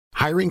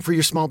Hiring for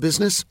your small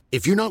business?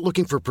 If you're not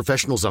looking for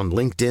professionals on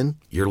LinkedIn,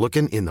 you're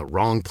looking in the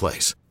wrong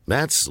place.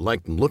 That's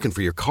like looking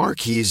for your car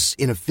keys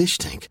in a fish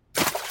tank.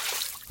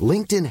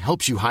 LinkedIn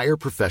helps you hire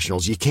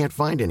professionals you can't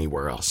find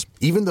anywhere else,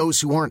 even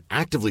those who aren't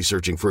actively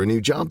searching for a new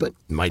job but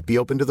might be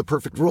open to the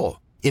perfect role.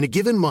 In a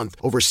given month,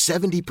 over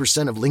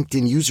 70% of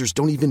LinkedIn users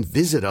don't even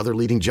visit other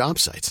leading job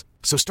sites.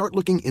 So start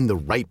looking in the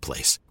right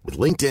place. With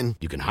LinkedIn,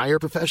 you can hire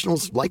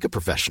professionals like a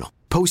professional.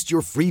 Post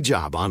your free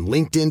job on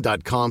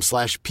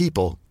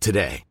linkedin.com/people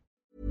today.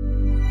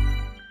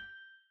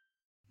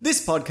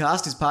 This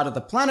podcast is part of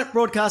the Planet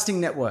Broadcasting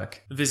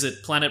Network.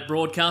 Visit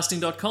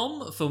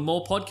planetbroadcasting.com for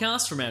more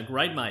podcasts from our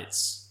great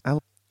mates. I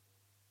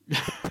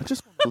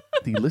just want to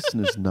let the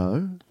listeners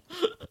know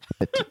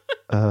that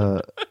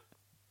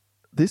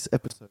this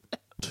episode is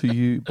to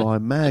you by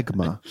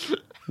Magma,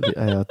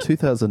 our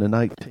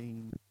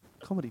 2018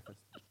 comedy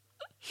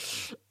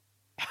festival.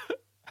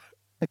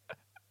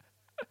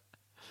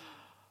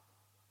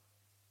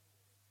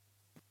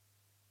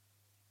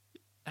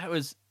 That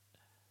was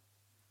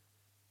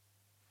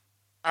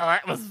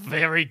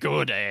very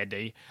good,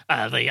 Andy.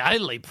 The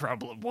only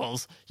problem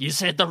was you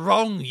said the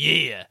wrong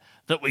year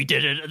that we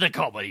did it at the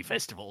comedy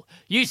festival.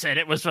 You said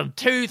it was from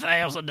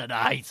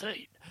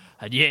 2018,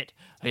 and yet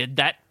at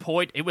that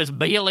point it was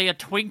merely a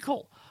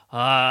twinkle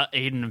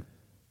in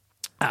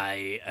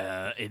the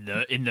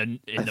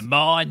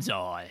mind's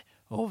eye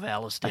of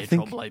Alistair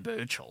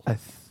Tremblay-Birchall. I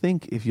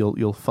think if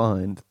you'll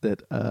find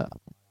that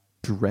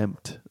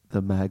dreamt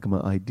the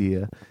Magma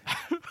idea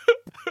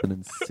in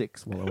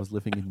 2006 while I was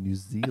living in New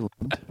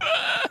Zealand,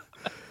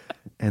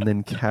 and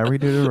then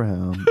carried it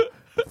around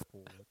for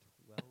 12.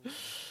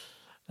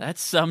 That's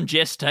some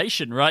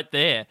gestation right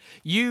there.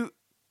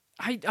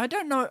 I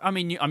don't know. I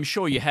mean, I'm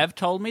sure you have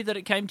told me that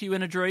it came to you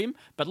in a dream,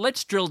 but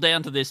let's drill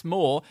down to this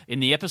more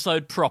in the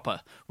episode proper,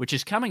 which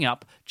is coming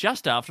up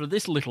just after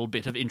this little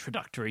bit of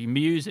introductory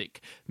music.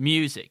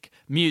 Music,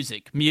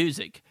 music,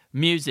 music,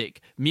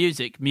 music,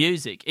 music,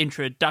 music,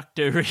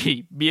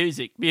 introductory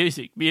music,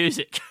 music,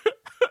 music.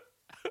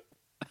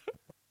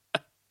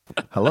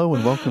 Hello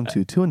and welcome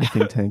to Two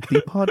Anything Tank,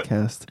 the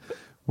podcast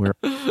where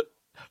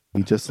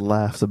he just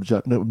laughs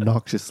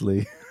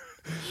obnoxiously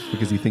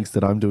because he thinks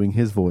that I'm doing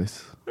his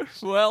voice.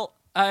 Well,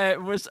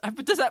 does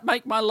that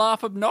make my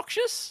laugh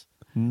obnoxious?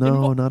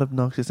 No, not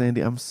obnoxious,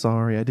 Andy. I'm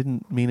sorry. I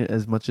didn't mean it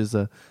as much as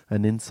an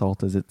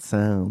insult as it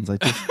sounds.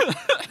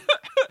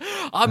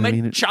 I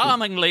meant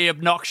charmingly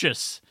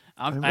obnoxious.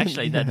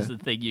 Actually, that's the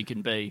thing you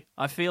can be.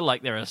 I feel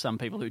like there are some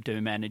people who do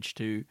manage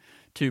to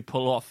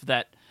pull off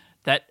that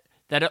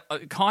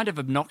kind of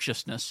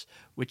obnoxiousness,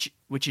 which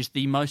is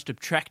the most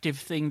attractive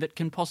thing that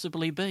can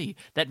possibly be.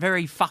 That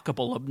very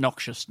fuckable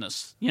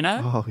obnoxiousness, you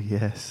know? Oh,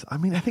 yes. I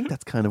mean, I think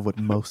that's kind of what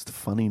most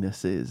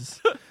funniness is.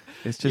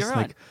 It's just You're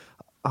right. like,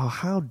 oh,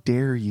 how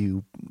dare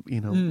you,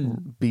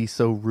 be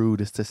so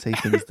rude as to say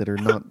things that are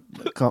not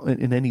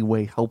in any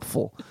way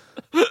helpful.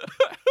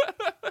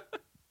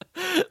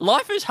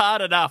 Life is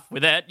hard enough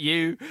without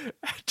you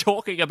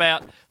talking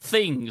about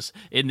things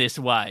in this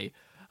way,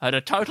 in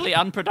a totally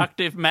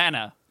unproductive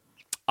manner.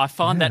 I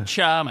find that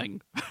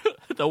charming.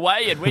 The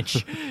way in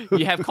which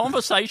you have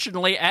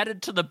conversationally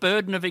added to the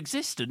burden of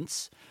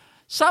existence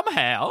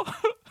somehow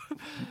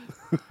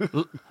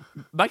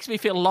makes me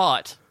feel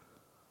light.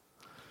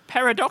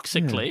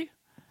 Paradoxically,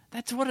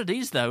 that's what it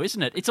is though,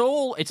 isn't it? It's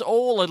all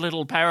a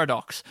little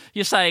paradox.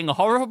 You're saying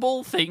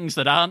horrible things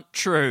that aren't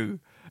true,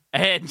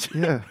 and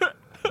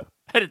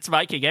and it's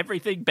making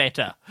everything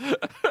better.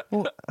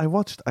 Well, I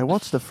watched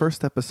the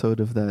first episode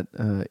of that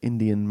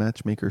Indian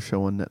matchmaker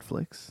show on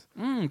Netflix.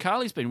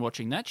 Carly's been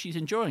watching that. She's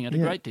enjoying it a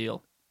great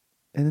deal.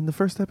 And in the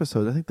first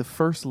episode, I think the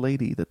first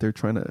lady that they're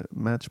trying to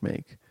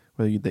matchmake,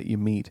 that you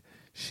meet,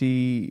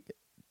 she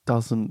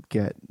doesn't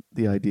get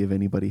the idea of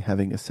anybody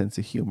having a sense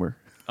of humor.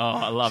 Oh,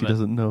 I love it. She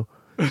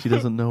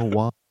doesn't know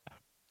why.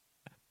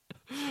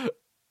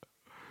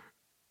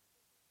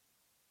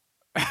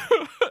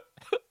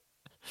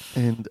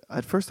 And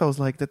at first I was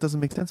like, that doesn't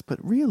make sense. But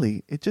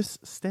really, it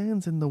just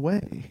stands in the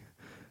way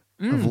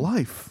of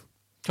life.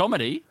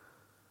 Comedy?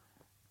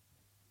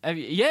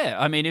 Yeah,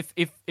 I mean,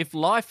 if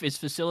life is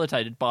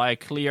facilitated by a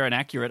clear and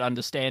accurate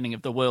understanding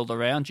of the world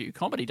around you,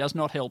 comedy does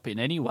not help in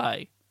any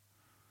way.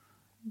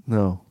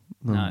 No,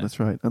 that's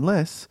right.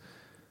 Unless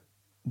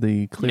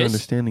the clear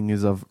understanding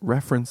is of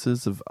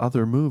references of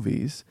other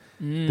movies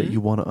that you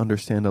want to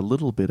understand a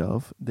little bit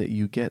of that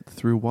you get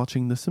through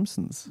watching The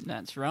Simpsons.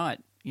 That's right.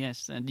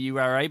 Yes, and you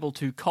are able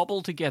to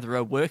cobble together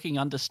a working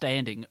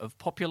understanding of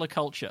popular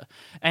culture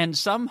and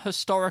some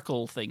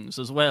historical things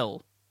as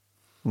well.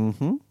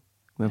 Mm-hmm.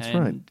 That's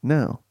right.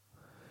 Now,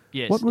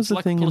 what was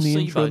the thing in the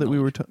intro that we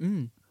were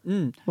talking?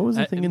 What was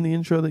the thing in the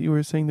intro that you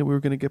were saying that we were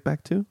going to get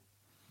back to?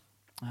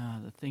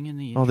 The thing in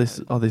the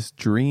intro. This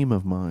dream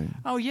of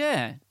mine. Oh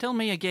yeah, tell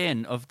me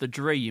again of the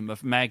dream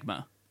of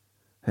Magma.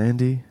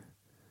 Andy,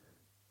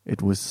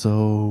 it was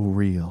so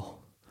real.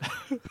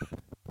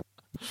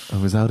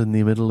 I was out in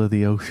the middle of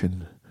the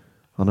ocean,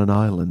 on an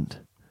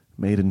island,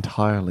 made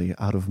entirely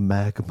out of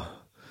magma.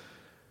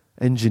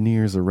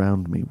 Engineers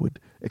around me would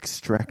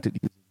extract it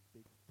using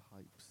big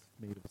pipes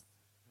made of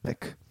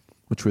thick,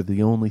 which were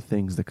the only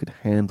things that could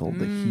handle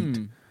the heat.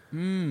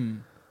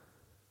 And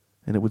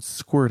it would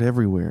squirt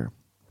everywhere,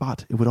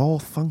 but it would all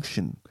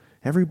function.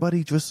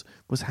 Everybody just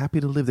was happy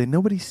to live there.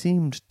 Nobody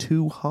seemed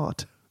too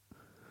hot.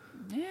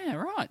 Yeah,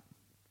 right.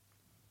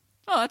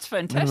 Oh, that's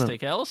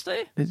fantastic,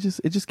 Alistair. It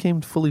just came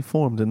fully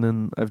formed, and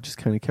then I've just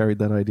kind of carried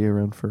that idea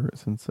around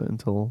since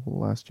until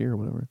last year or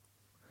whatever.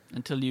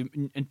 Until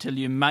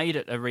you made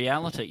it a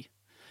reality.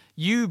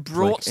 You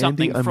brought like,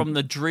 something Andy, from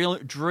the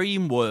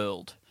dream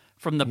world,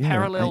 from the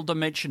parallel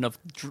dimension of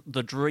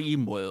the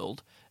dream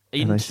world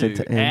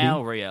into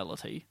our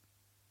reality.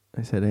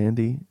 I said,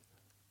 Andy,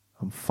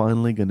 I'm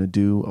finally going to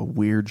do a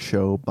weird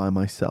show by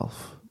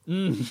myself.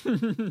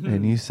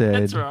 And you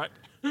said... That's right.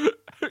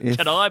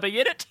 Can I be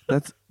in it?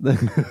 That's...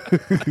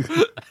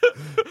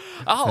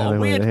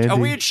 a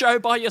weird show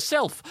by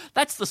yourself.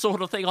 That's the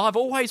sort of thing I've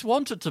always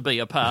wanted to be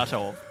a part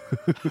of.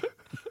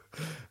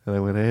 And I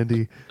went,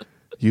 Andy,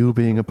 you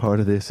being a part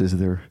of this is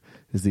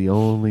the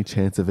only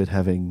chance of it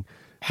having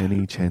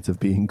any chance of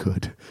being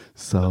good.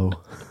 So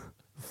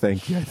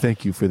thank you. I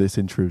thank you for this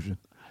intrusion.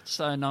 It's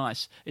so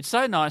nice. It's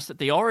so nice that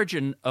the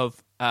origin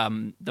of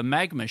the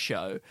Magma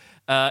Show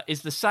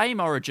is the same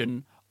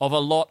origin of a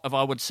lot of,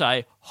 I would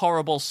say,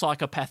 horrible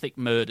psychopathic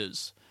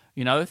murders.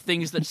 You know,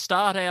 things that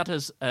start out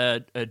as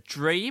a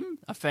dream,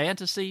 a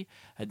fantasy,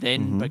 and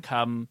then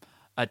become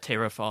a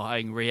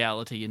terrifying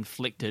reality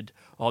inflicted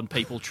on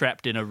people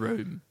trapped in a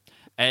room.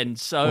 And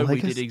so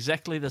we did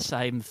exactly the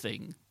same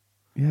thing.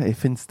 Yeah,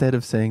 if instead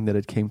of saying that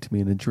it came to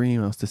me in a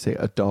dream, I was to say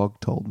a dog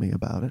told me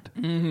about it.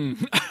 And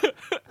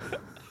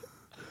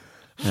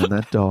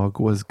that dog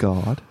was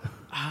God.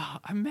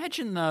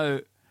 Imagine,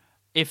 though,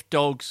 if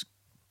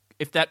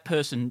that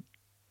person...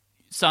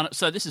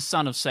 So this is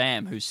Son of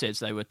Sam who says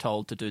they were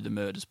told to do the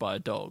murders by a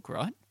dog,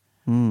 right?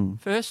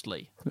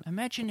 Firstly,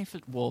 imagine if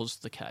it was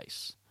the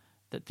case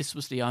that this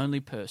was the only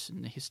person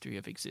in the history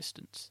of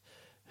existence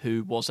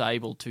who was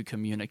able to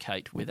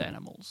communicate with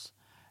animals.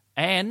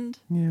 And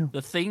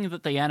the thing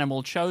that the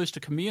animal chose to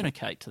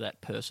communicate to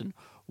that person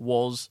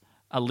was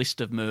a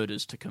list of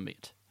murders to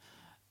commit.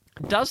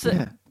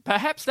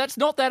 Perhaps that's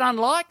not that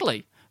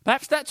unlikely.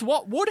 Perhaps that's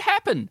what would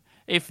happen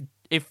if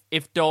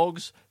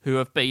dogs who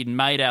have been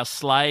made our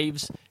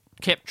slaves,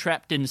 kept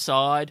trapped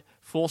inside,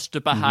 forced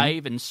to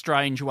behave in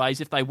strange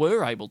ways, if they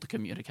were able to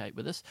communicate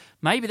with us,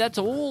 maybe that's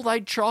all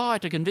they'd try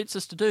to convince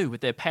us to do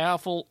with their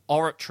powerful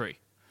oratory.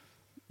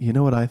 You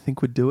know what I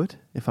think would do it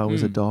if I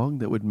was a dog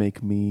that would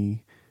make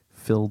me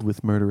filled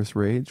with murderous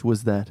rage?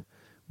 Was that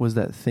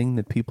thing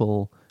that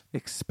people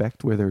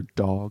expect where their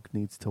dog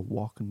needs to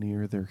walk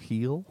near their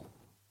heel?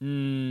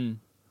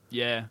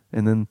 Yeah.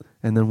 And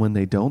then when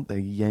they don't, they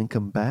yank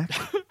them back.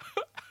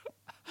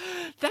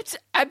 That's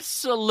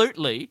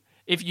absolutely,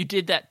 if you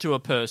did that to a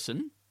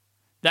person,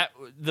 that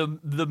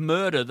the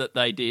murder that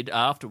they did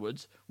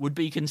afterwards would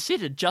be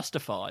considered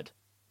justified.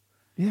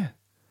 Yeah.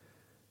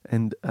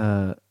 And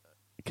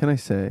can I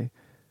say,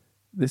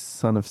 this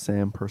Son of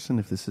Sam person,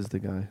 if this is the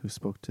guy who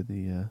spoke to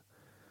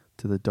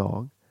the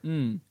dog,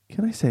 can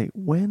I say,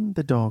 when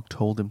the dog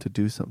told him to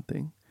do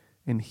something,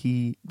 and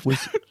he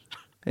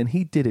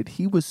did it,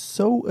 he was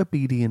so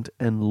obedient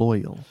and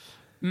loyal.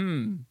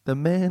 The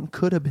man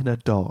could have been a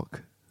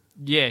dog.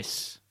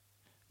 Yes,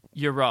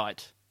 you're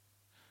right.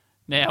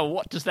 Now,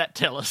 what does that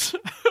tell us?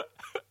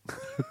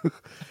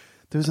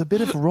 There's a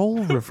bit of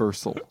role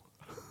reversal.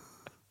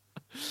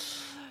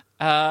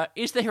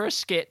 Is there a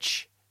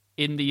sketch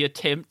in the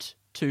attempt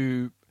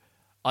to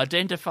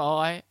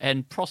identify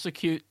and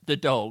prosecute the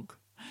dog?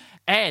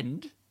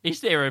 And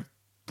is there a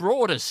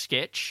broader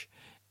sketch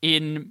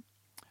in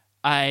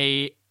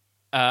a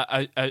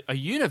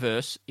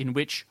universe in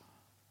which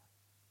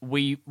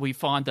we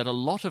find that a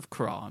lot of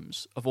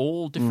crimes of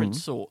all different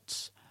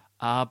sorts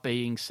are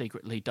being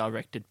secretly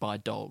directed by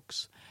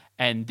dogs?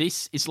 And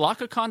this is like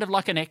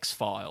an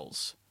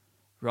X-Files,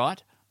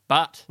 right?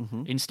 But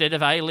instead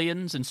of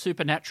aliens and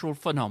supernatural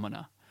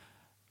phenomena,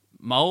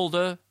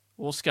 Mulder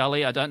or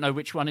Scully, I don't know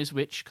which one is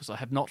which because I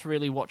have not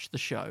really watched the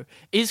show,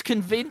 is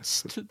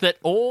convinced that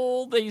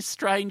all these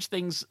strange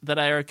things that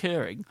are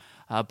occurring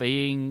are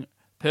being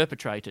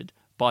perpetrated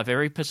by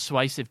very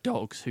persuasive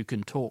dogs who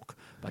can talk,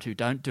 but who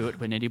don't do it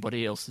when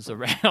anybody else is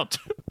around.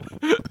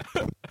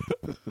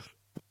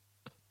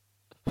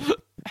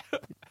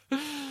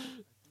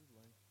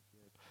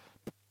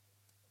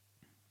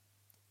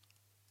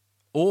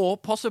 Or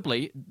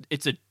possibly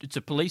it's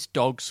a police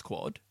dog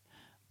squad,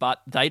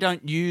 but they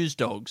don't use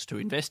dogs to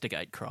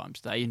investigate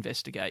crimes. They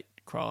investigate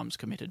crimes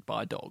committed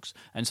by dogs.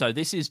 And so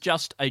this is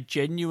just a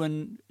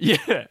genuine...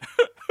 Yeah.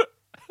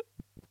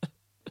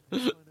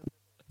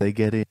 They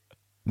get in.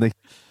 They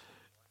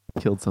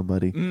killed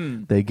somebody.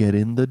 They get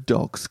in the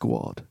dog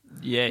squad.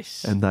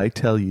 Yes. And I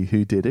tell you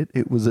who did it.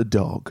 It was a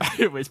dog.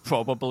 It was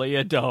probably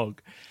a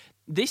dog.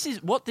 This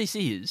is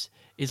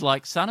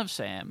like Son of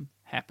Sam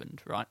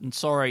happened, right? And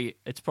sorry,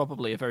 it's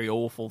probably a very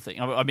awful thing.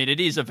 I mean, it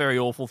is a very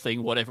awful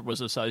thing, whatever was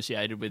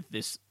associated with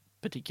this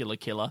particular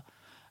killer.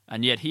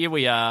 And yet here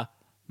we are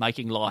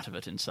making light of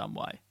it in some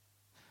way.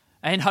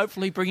 and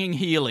hopefully bringing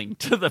healing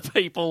to the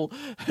people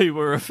who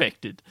were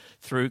affected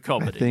through I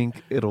comedy.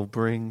 think it'll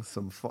bring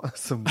some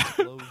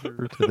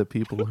closure to the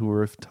people who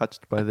were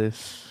touched by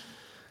this.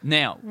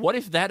 Now, what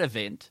if that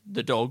event,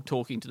 the dog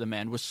talking to the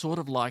man, was sort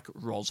of like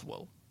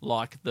Roswell,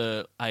 like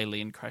the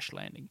alien crash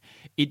landing?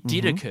 It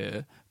did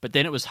occur, but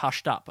then it was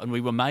hushed up, and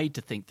we were made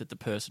to think that the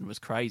person was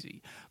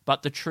crazy.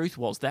 But the truth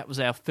was that was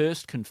our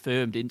first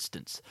confirmed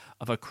instance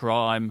of a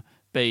crime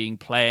being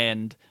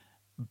planned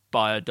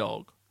by a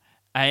dog.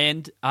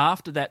 And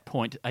after that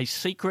point, a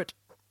secret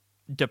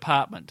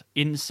department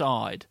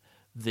inside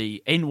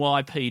the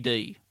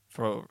NYPD,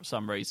 for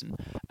some reason,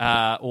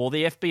 or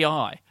the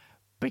FBI,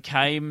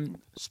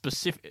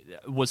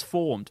 was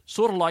formed,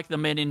 sort of like the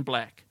Men in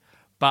Black,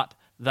 but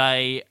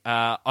they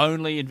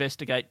only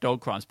investigate dog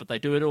crimes, but they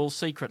do it all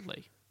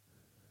secretly.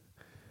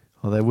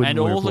 Well, they wouldn't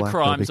And wear all the black,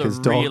 crimes though, because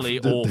are dog- really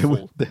they-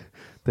 awful.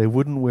 They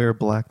wouldn't wear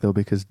black, though,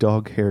 because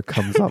dog hair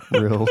comes up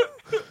real...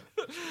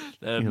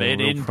 The You know, men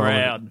real in prominent.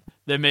 brown.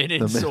 The men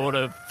in The men- sort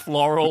of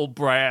floral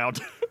brown.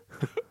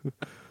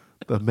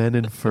 The men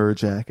in fur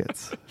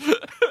jackets.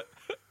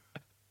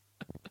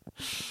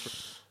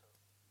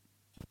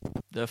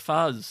 The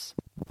fuzz.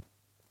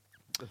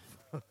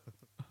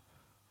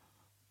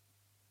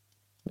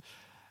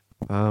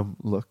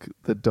 Look,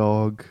 the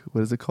dog...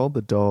 What is it called?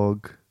 The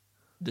dog...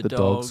 The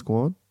dog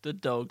squad? The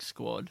dog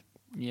squad.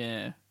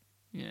 Yeah.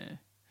 Yeah.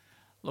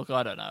 Look,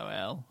 I don't know,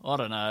 Al. I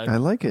don't know. I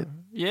like it.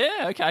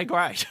 Yeah, okay,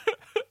 great.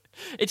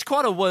 It's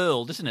quite a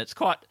world, isn't it? It's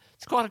quite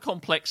a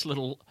complex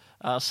little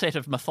set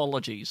of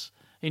mythologies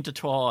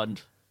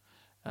intertwined.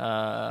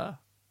 Well,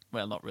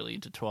 not really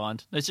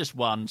intertwined. There's just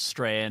one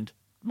strand.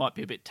 Might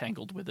be a bit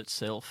tangled with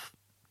itself.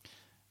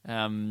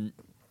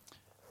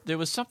 There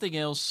was something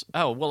else.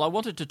 Oh, well, I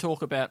wanted to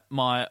talk about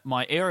my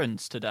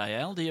errands today,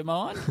 Al. Do you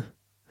mind?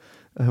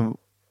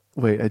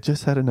 Wait, I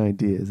just had an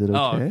idea. Is it okay?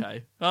 Oh,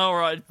 okay. All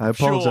right. I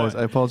apologize.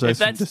 Sure. I apologize If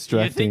for that's, you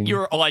distracting. think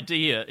your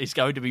idea is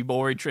going to be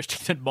more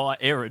interesting than my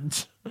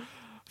errands? I know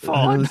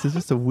Fine. this is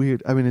just a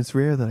weird... I mean, it's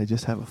rare that I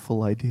just have a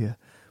full idea.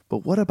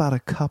 But what about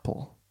a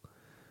couple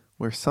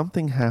where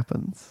something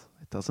happens?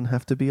 It doesn't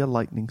have to be a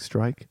lightning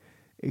strike.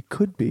 It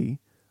could be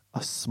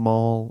a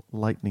small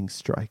lightning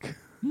strike.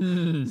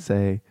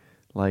 Say,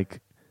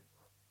 like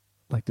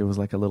there was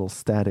like a little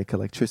static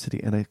electricity,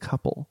 and a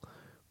couple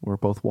were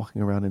both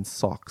walking around in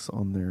socks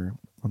on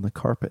the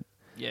carpet,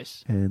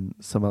 Yes. and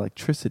some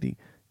electricity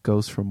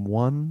goes from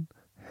one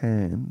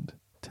hand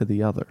to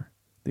the other,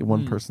 the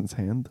one person's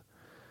hand,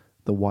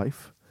 the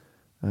wife,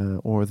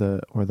 or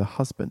the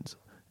husband,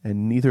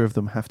 and neither of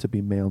them have to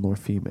be male nor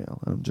female.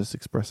 I'm just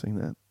expressing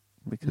that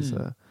because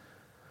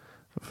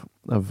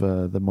of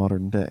the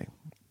modern day.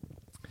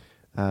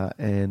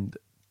 And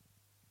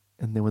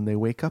then when they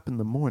wake up in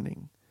the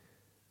morning,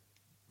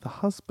 the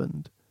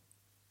husband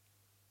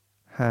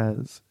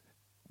has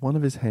one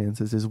of his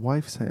hands is his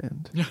wife's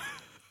hand,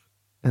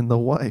 and the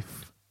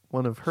wife,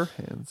 one of her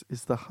hands,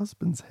 is the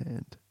husband's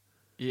hand.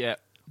 Yeah.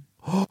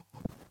 Or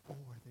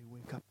they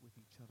wake up with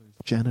each other's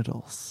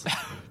genitals.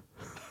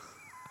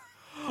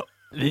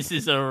 This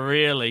is a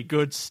really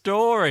good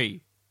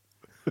story.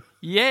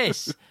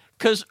 Yes,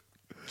 because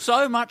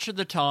so much of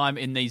the time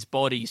in these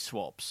body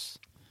swaps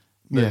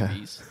Yeah.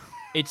 movies,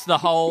 it's the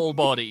whole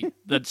body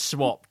that's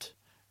swapped,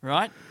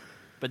 right?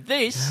 But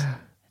this,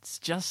 it's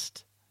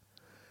just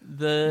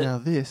Now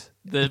the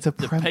it's a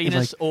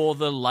penis like, or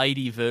the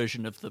lady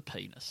version of the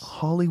penis.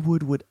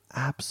 Hollywood would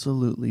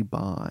absolutely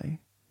buy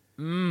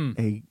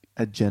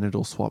a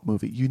genital swap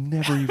movie. You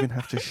never even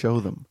have to show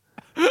them.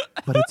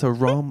 But it's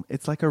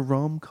like a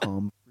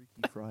rom-com,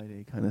 Freaky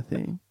Friday kind of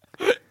thing.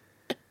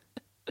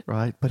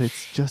 Right? But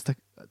it's just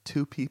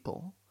two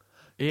people.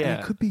 And Yeah.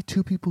 it could be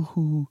two people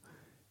who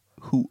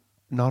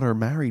not are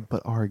married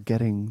but are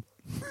getting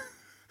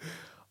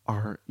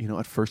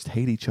at first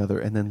hate each other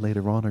and then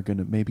later on are going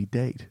to maybe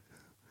date.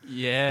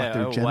 Yeah. But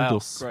their oh, genital wow.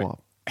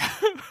 swap.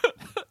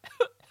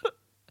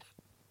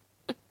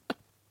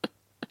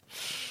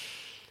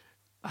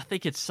 I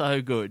think it's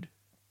so good.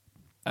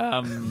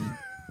 I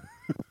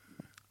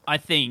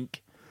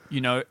think,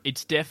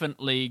 it's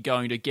definitely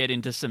going to get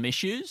into some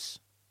issues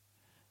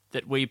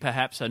that we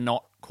perhaps are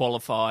not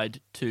qualified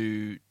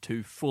to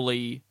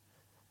fully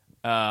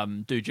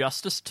do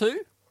justice to.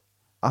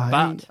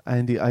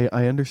 Andy,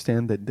 I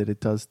understand that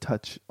it does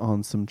touch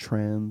on some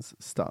trans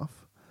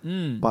stuff,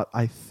 but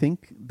I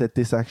think that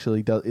this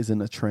actually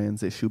isn't a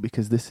trans issue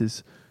because this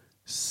is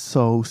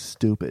so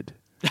stupid,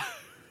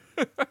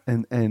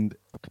 and it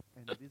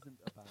isn't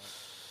about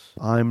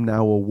I'm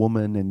now a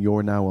woman and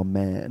you're now a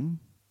man,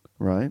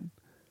 right?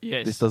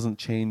 Yes. This doesn't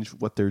change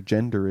what their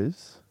gender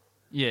is.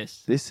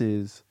 Yes. This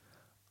is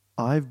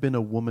I've been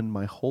a woman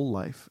my whole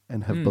life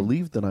and have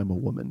believed that I'm a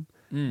woman.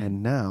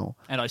 And now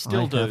And I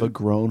still do. have a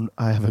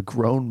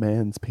grown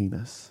man's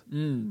penis.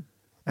 And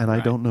I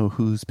don't know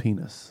whose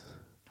penis.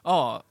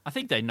 Oh, I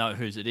think they know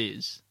whose it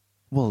is.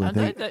 Well, And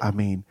they-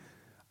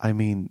 I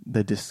mean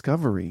the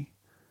discovery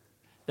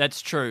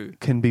That's true.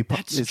 can be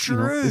That's is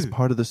true.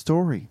 part of the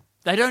story.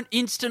 They don't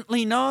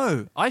instantly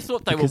know. I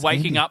thought they Because were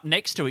waking Andy- up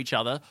next to each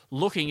other,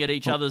 looking at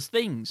each other's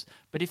things.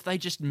 But if they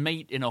just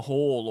meet in a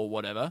hall or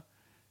whatever,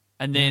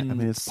 and then I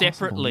mean, it's possible,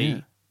 separately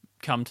yeah.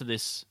 come to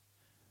this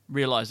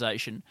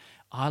realization,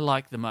 I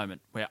like the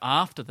moment where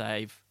after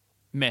they've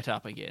met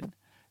up again,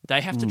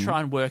 they have to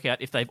try and work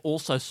out if they've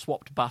also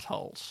swapped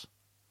buttholes.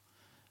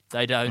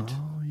 They don't.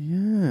 Oh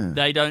yeah.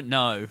 They don't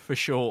know for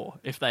sure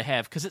if they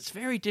have, because it's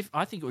very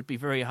I think it would be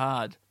very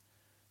hard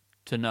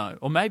to know.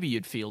 Or maybe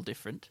you'd feel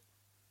different,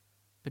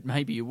 but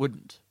maybe you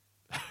wouldn't.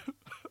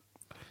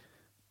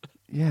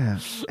 Yeah,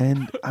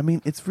 and I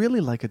mean, it's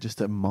really like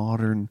just a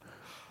modern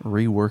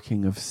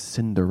reworking of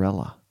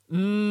Cinderella.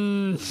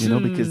 You know,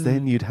 because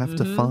then you'd have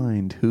to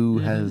find who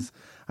has.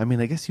 I mean,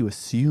 I guess you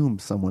assume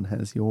someone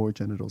has your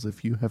genitals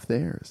if you have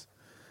theirs.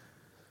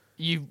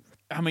 You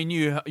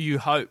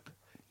hope.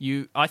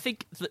 I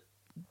think that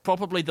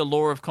probably the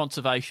law of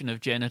conservation of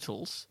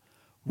genitals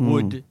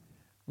would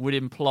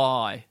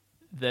imply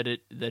that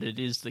it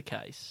is the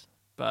case.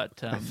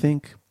 But I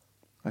think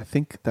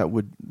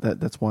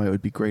that's why it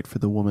would be great for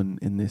the woman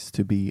in this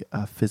to be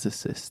a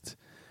physicist,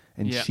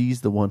 and Yeah.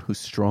 she's the one who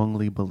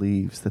strongly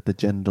believes that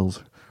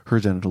her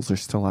genitals are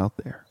still out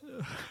there,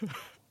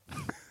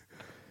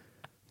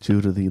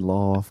 due to the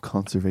law of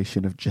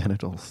conservation of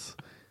genitals.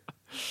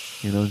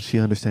 You know, she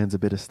understands a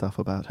bit of stuff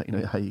about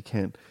how you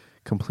can't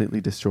completely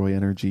destroy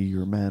energy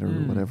or matter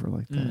or whatever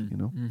like that. You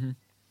know. Mm-hmm.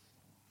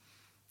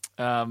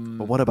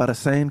 But what about a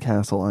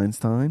sandcastle,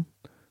 Einstein?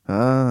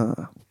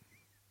 That's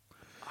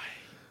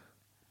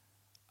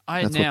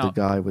what the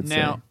guy would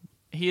say.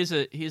 Here's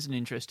an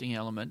interesting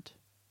element.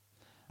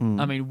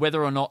 I mean,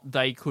 whether or not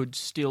they could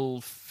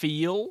still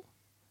feel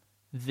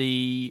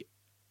do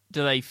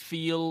they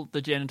feel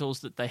the genitals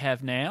that they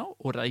have now,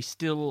 or do they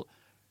still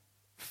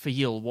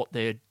feel what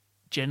their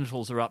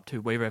genitals are up to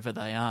wherever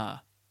they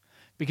are?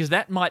 Because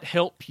that might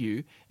help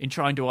you in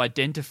trying to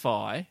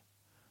identify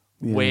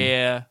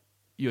where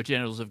your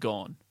genitals have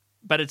gone.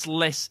 But it's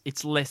less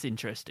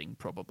interesting,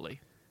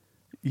 probably.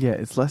 Yeah,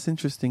 it's less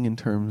interesting in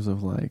terms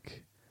of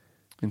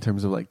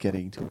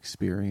getting to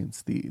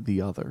experience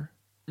the other.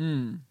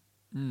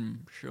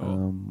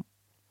 Sure.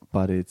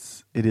 But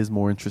it is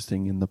more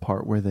interesting in the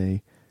part where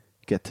they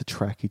get to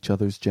track each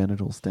other's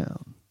genitals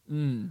down.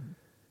 And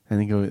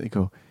they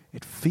go,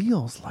 it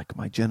feels like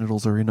my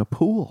genitals are in a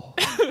pool.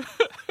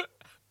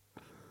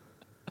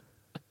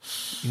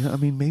 You know, I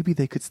mean, maybe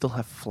they could still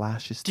have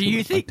flashes. Do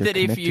you think that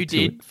if you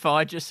did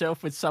find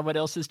yourself with someone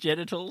else's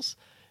genitals,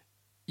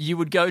 you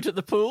would go to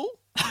the pool?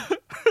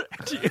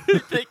 Do you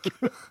think?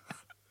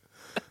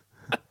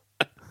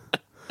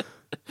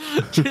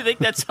 Do you think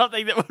that's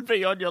something that would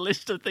be on your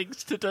list of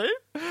things to do?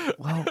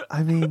 Well,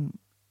 I mean,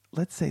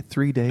 let's say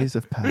 3 days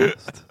have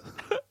passed.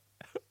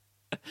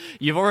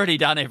 You've already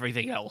done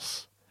everything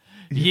else.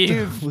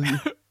 Yeah,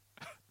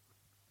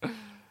 I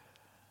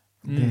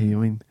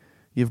mean,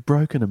 you've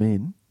broken them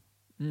in.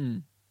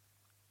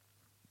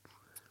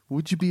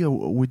 Would you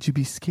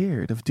be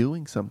scared of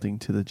doing something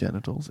to the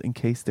genitals in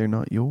case they're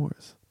not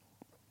yours?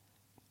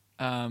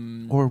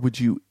 Or would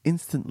you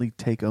instantly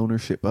take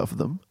ownership of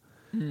them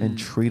and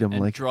treat them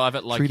and like drive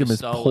it like treat you them as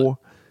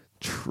stole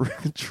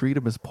treat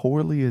them as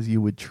poorly as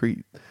you would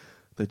treat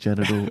the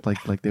genital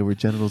like they were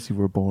genitals you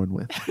were born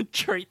with?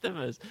 Treat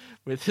them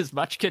with as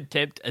much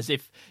contempt as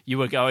if you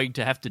were going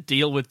to have to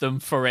deal with them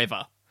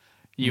forever.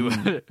 You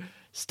were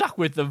stuck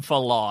with them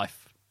for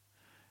life.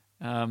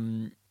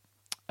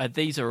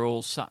 These are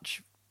all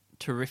such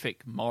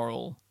terrific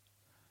moral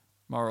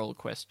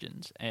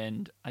questions,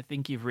 and I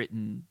think you've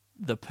written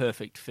the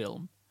perfect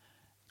film.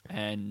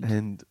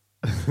 And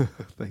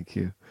thank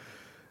you.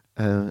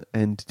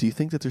 And do you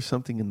think that there's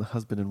something in the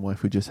husband and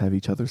wife who just have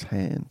each other's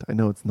hand? I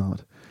know it's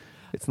not.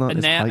 It's not. And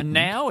as heightened.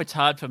 now it's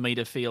hard for me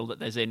to feel that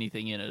there's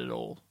anything in it at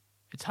all.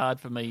 It's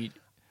hard for me.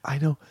 I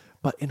know,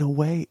 but in a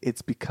way,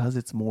 it's because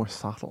it's more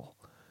subtle.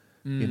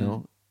 You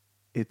know,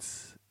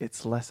 it's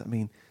less. I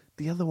mean,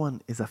 the other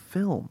one is a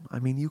film. I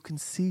mean, you can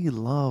see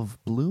love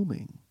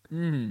blooming.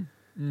 You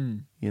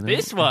know,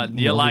 This one,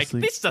 you're like,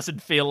 this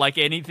doesn't feel like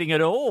anything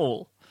at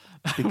all.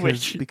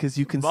 because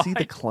you can see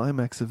the might.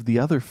 climax of the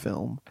other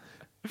film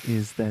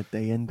is that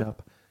they end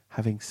up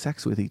having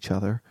sex with each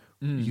other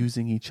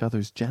using each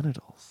other's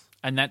genitals.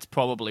 And that's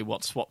probably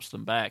what swaps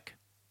them back.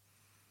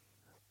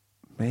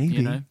 Maybe.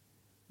 You know?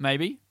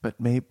 Maybe. But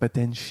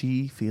then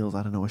she feels,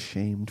 I don't know,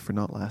 ashamed for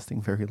not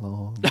lasting very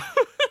long.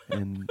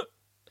 And,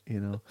 you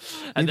know.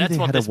 And maybe that's they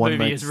what had a this movie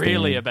one-night is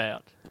really stand.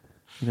 about.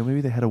 You know, maybe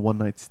they had a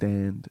one-night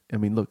stand. I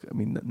mean, look,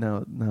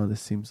 now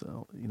this seems,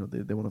 you know,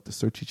 they won't have to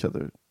search each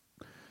other,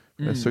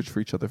 search for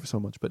each other for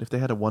so much. But if they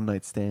had a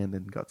one-night stand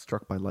and got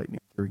struck by lightning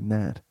during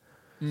that,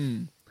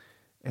 and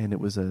it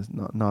was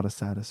not a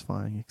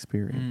satisfying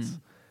experience,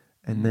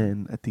 and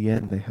then at the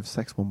end they have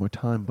sex one more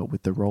time, but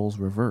with the roles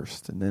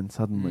reversed, and then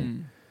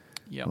suddenly,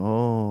 Yep.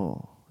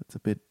 oh, it's a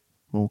bit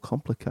more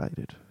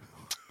complicated.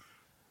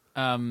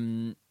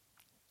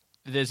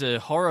 There's a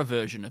horror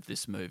version of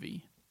this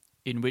movie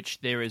in which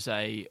there is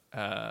it's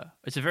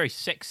a very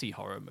sexy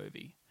horror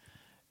movie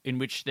in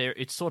which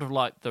it's sort of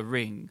like The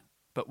Ring,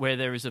 but where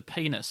there is a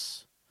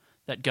penis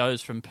that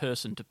goes from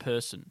person to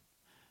person.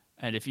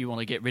 And if you want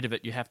to get rid of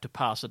it, you have to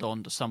pass it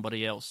on to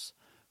somebody else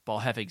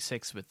by having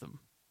sex with them.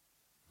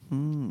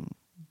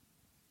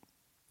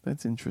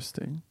 That's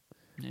interesting.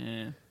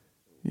 Yeah.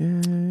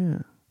 Yeah.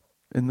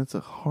 And that's a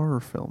horror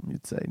film,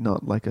 you'd say,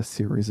 not like a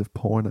series of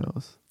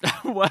pornos.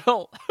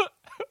 Well,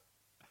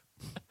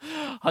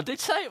 I did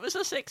say it was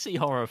a sexy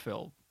horror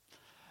film.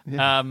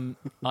 Yeah.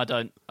 I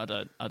don't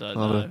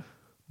know.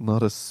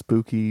 Not a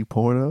spooky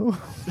porno.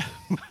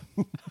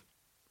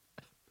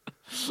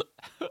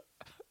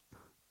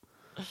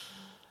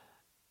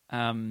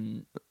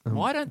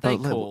 Why don't they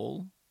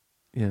call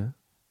Yeah.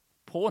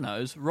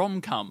 pornos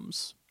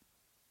rom-coms?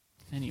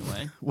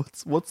 Anyway,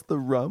 What's the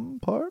rum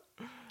part?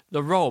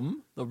 the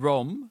rom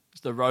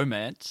is the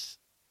romance,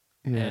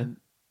 Yeah. and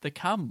the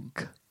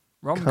Comedy.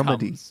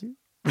 rom-coms.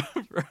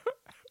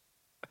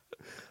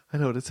 I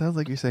know, it sounds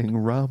like you're saying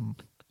rum.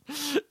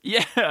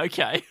 Yeah,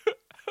 okay.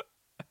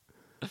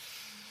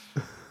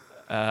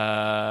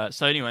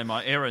 So anyway,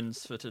 my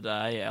errands for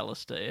today,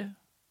 Alistair,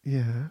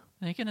 Yeah.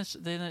 they're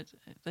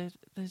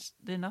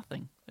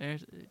nothing.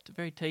 It's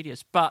very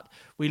tedious. But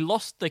we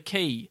lost the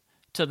key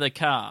to the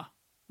car.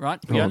 Right,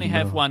 we only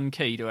have one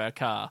key to our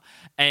car,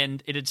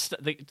 and it had.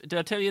 Did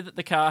I tell you that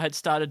the car had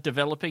started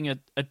developing a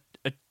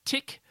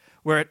tick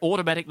where it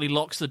automatically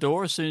locks the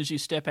door as soon as you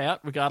step out,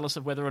 regardless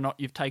of whether or not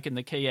you've taken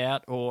the key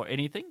out or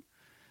anything?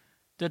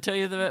 Did I tell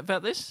you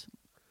about this?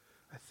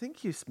 I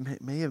think you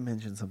may have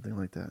mentioned something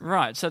like that.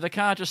 Right, so the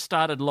car just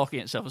started locking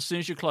itself. As soon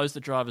as you closed the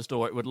driver's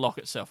door, it would lock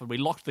itself, and we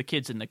locked the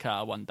kids in the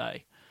car one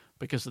day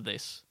because of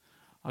this.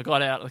 I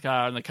got out of the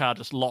car, and the car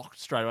just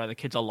locked straight away. The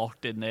kids are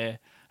locked in there.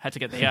 Had to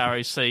get the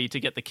RAC to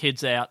get the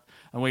kids out,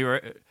 and we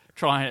were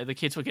the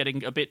kids were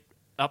getting a bit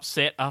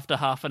upset after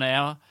half an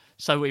hour,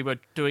 so we were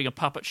doing a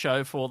puppet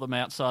show for them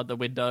outside the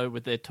window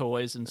with their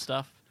toys and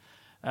stuff.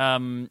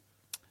 And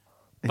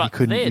But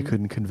you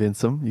couldn't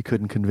convince them? You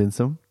couldn't convince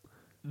them?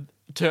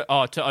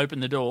 to open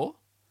the door.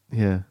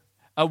 Yeah.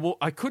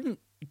 I couldn't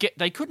get.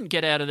 They couldn't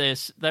get out of their.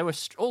 They were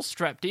all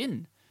strapped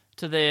in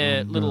to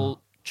their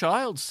little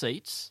child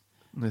seats.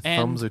 Their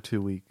thumbs are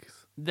too weak.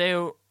 They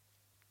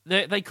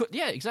could,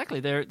 yeah,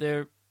 exactly.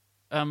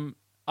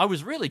 I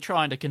was really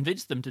trying to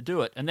convince them to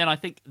do it, and then I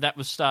think that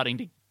was starting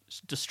to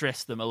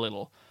distress them a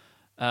little.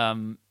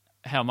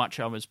 How much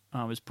I was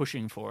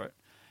pushing for it,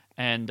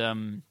 and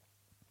in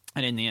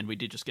the end, we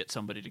did just get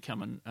somebody to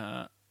come and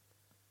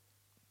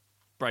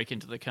break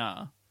into the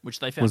car, which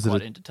they found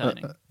quite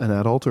entertaining. An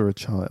adult or a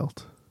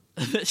child?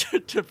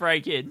 To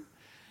break in,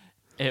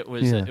 it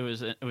was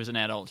an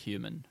adult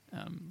human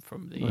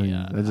from the.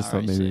 I just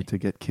thought RAC. maybe to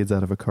get kids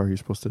out of a car, you're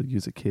supposed to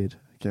use a kid.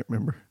 I can't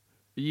remember.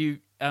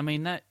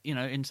 That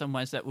in some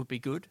ways that would be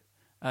good.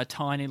 A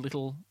tiny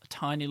little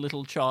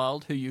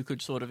child who you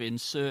could sort of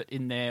insert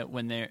in there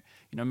when they're,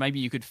 maybe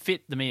you could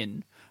fit them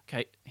in.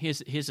 Okay,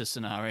 here's a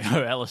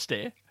scenario,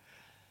 Alistair.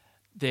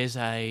 There's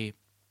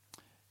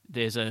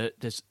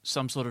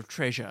some sort of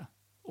treasure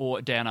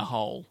or down a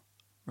hole,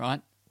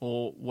 right?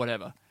 Or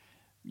whatever.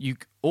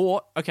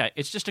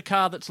 It's just a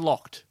car that's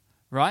locked,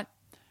 right?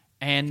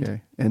 And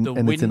okay. And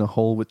it's in a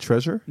hole with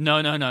treasure? No.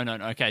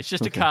 Okay, it's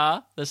just a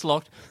car that's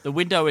locked. The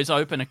window is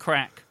open a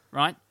crack,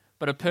 right?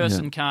 But a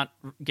person can't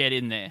get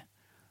in there.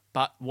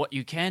 But what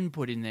you can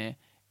put in there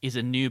is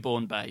a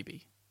newborn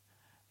baby.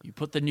 You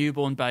put the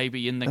newborn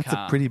baby in the car.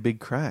 That's a pretty big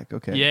crack.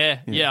 Okay.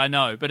 Yeah, I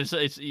know. But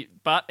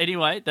but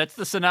anyway, that's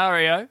the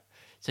scenario.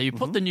 So you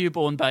put the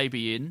newborn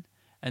baby in,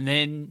 and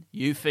then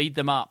you feed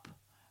them up,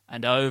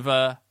 and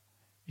over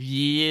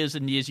years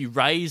and years, you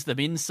raise them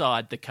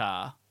inside the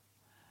car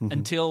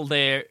until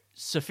they're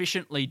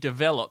sufficiently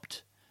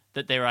developed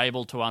that they're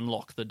able to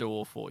unlock the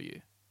door for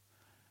you.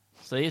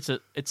 See, it's a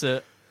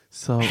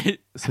so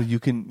you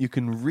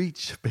can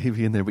reach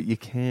baby in there, but you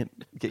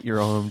can't get your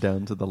arm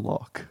down to the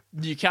lock.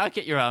 You can't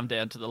get your arm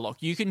down to the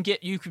lock. You can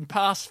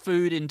pass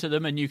food into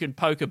them, and you can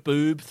poke a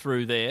boob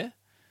through there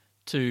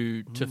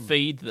to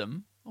feed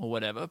them or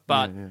whatever.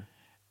 But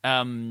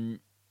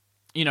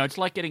it's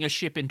like getting a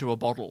ship into a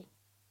bottle.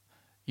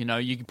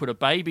 You can put a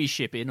baby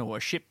ship in, or a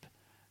ship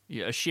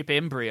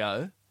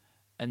embryo,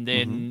 and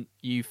then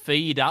you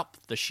feed up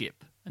the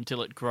ship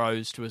until it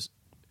grows to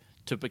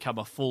become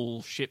a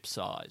full ship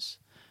size.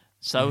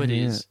 So it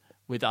is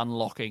with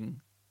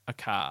unlocking a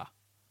car.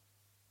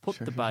 Put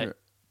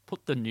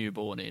the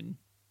newborn in,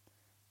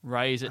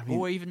 raise it,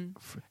 or even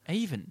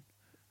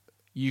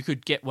you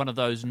could get one of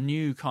those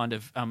new kind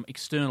of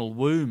external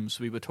wombs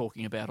we were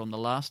talking about on the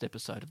last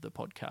episode of the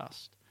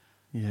podcast.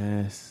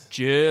 Yes.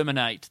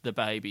 Germinate the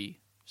baby,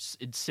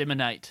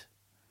 inseminate,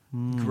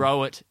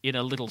 grow it in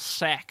a little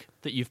sack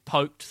that you've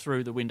poked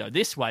through the window.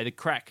 This way, the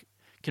crack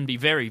can be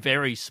very,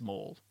 very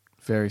small.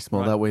 Very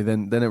small. Right. That way,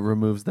 then it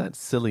removes that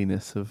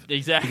silliness of...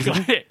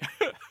 Exactly.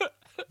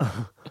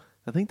 I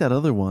think that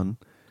other one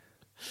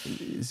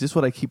is just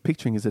what I keep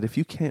picturing, is that if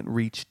you can't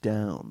reach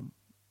down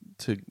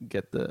to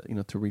get the,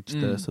 to reach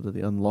the sort of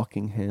the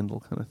unlocking handle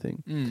kind of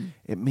thing,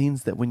 it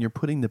means that when you're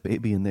putting the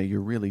baby in there, you're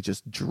really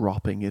just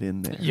dropping it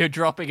in there. You're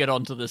dropping it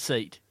onto the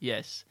seat,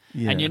 yes.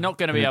 Yeah. And you're not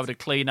going to be able to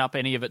clean up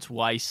any of its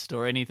waste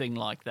or anything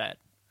like that.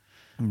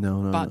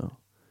 No. But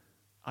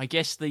I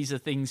guess these are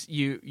things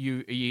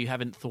you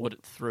haven't thought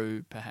it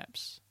through,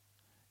 perhaps.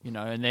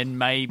 And then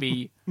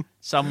maybe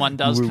someone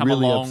does come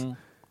really along.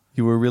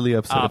 You were really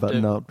upset after-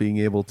 about not being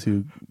able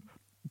to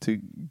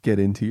get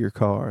into your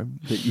car,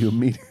 that you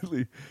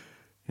immediately,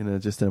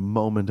 just in a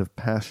moment of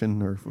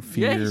passion or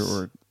fear, Yes.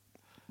 or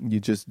you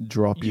just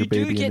drop your You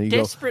do baby get and you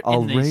desperate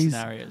go, in these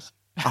scenarios.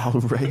 I'll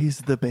raise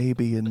the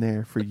baby in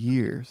there for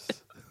years.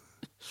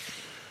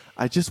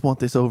 I just want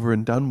this over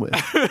and done with.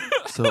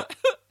 So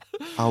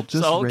I'll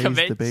just So I'll raise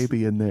commence. the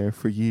baby in there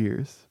for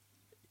years.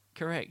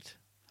 Correct.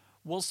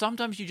 Well,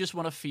 sometimes you just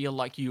want to feel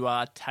like you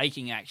are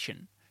taking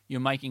action. You're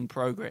making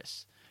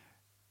progress.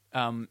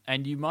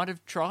 And you might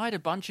have tried a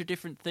bunch of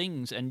different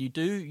things, and you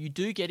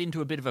do get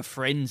into a bit of a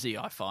frenzy,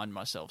 I find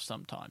myself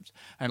sometimes.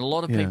 And a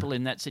lot of Yeah. people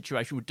in that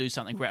situation would do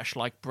something rash,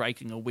 like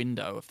breaking a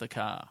window of the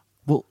car.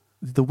 Well,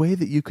 the way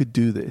that you could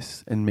do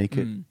this and make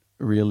it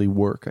really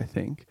work, I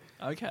think,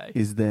 Okay.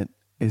 is that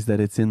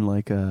it's in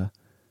like a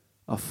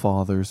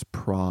father's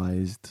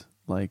prized,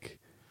 like,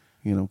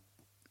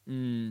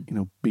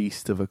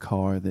 beast of a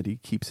car that he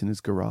keeps in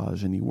his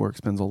garage, and he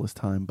spends all his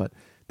time, but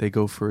they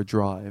go for a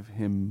drive,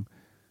 him,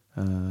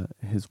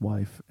 his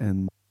wife,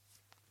 and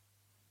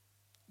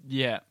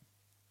Yeah.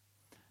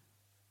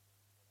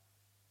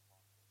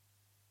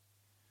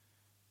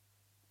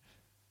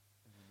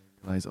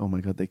 realize, oh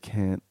my God, they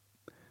can't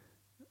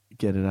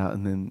get it out.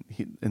 And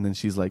then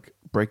she's like,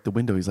 break the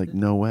window. He's like,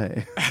 no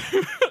way.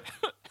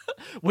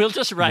 We'll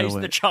just raise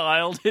way. the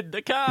child in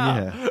the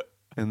car. Yeah.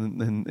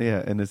 And then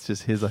and it's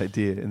just his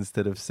idea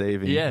instead of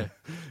saving. Yeah.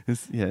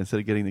 Instead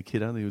of getting the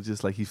kid out, he was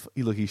just like,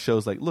 he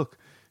shows like, look,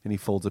 and he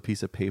folds a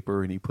piece of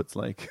paper and he puts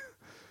like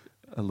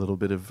a little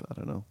bit of, I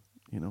don't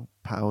know,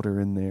 powder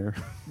in there.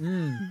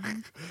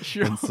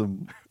 Sure. And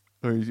some,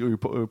 or he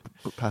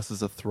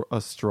passes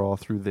a straw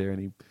through there, and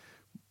he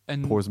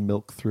pours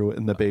milk through it,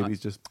 and the baby's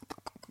just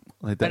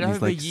like that. And And he's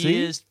over like,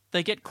 years, see?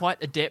 they get quite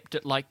adept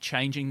at like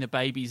changing the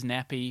baby's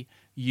nappy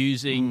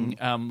using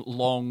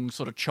long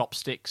sort of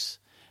chopsticks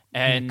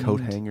and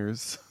Coat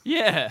hangers,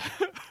 Yeah,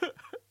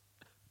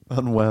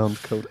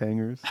 unwound coat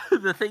hangers.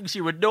 the things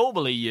you would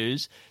normally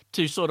use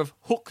to sort of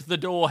hook the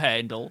door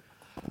handle,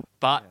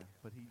 but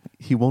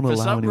He won't For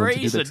allow some anyone to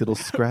do reason, that 'cause it'll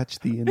scratch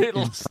the inside.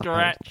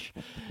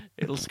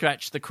 it'll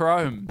scratch the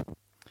chrome.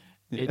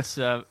 It's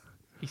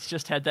he's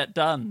just had that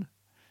done.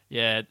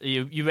 Yeah,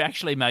 you've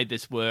actually made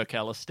this work,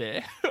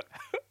 Alistair.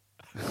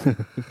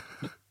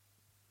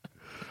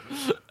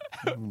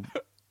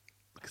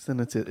 Because then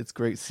it's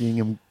great seeing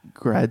him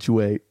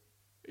graduate.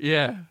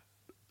 Yeah,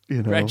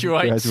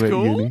 Graduate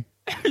school? uni.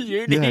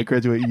 Uni. Yeah,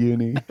 graduate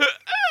uni.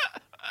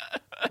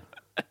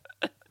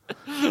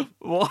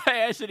 Why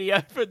hasn't he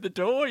opened the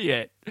door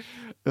yet?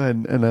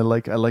 And I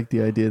like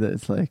the idea that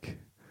it's like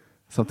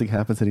something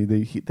happens and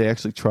they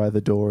actually try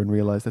the door and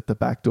realize that the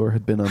back door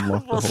had been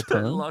unlocked the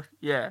whole time.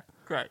 Yeah,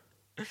 great.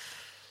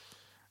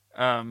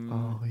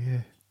 Oh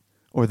yeah.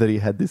 Or that he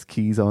had his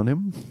keys on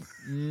him.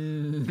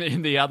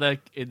 In the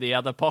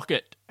other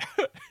pocket.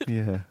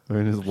 Yeah. Or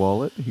in his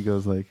wallet. He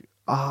goes like,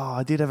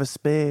 I did have a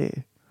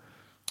spare.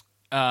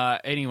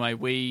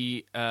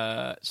 Anyway,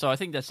 so I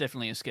think that's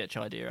definitely a sketch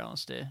idea,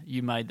 Alistair.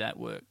 You made that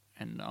work,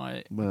 and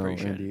I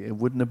appreciate Andy, it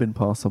wouldn't have been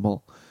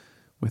possible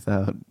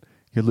without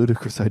your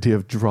ludicrous idea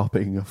of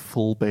dropping a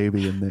full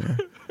baby in there.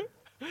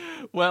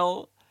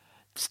 Well,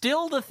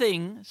 still the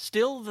thing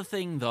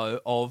though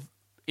of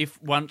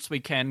if once we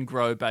can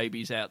grow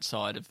babies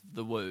outside of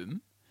the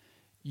womb,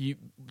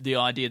 the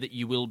idea that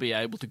you will be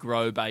able to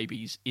grow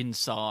babies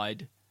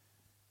inside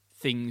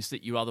things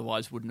that you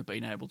otherwise wouldn't have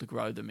been able to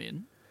grow them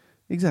in.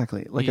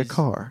 Exactly, like a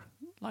car.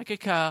 Like a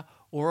car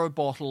or a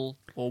bottle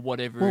or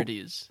whatever it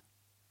is.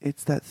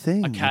 It's that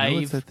thing. A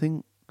cave. It's that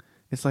thing.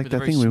 It's like with a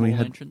that very thing small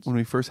entrance. when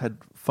we first had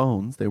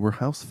phones. They were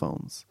house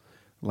phones.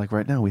 Like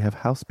right now, we have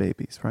house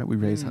babies. Right, we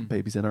raise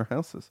babies in our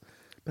houses.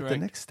 But the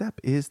Correct. next step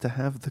is to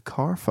have the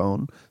car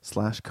phone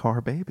 /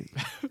 car baby.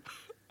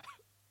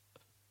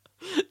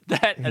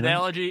 That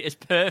analogy is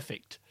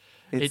perfect.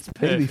 It's It's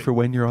baby perfect. for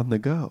when you're on the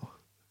go.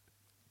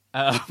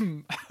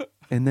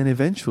 And then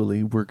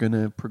eventually we're going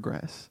to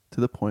progress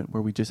to the point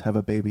where we just have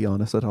a baby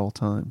on us at all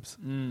times.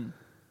 And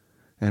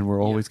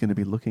we're always going to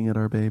be looking at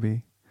our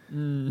baby.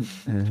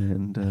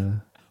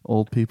 And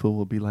old people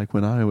will be like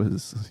when I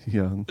was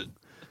young.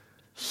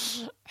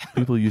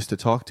 People used to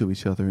talk to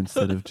each other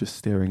instead of just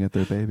staring at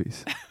their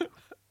babies.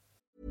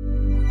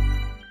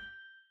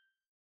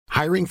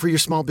 Hiring for your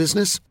small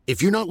business?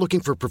 If you're not looking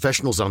for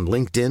professionals on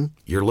LinkedIn,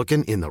 you're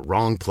looking in the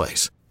wrong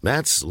place.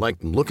 That's like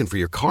looking for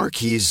your car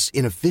keys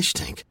in a fish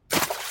tank.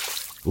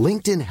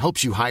 LinkedIn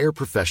helps you hire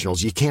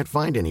professionals you can't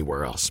find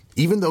anywhere else,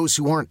 even those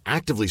who aren't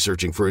actively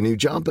searching for a new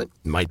job but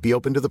might be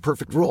open to the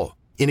perfect role.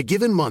 In a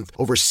given month,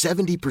 over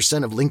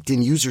 70% of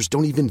LinkedIn users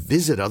don't even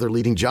visit other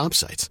leading job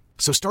sites.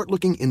 So start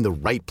looking in the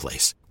right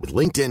place. With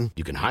LinkedIn,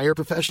 you can hire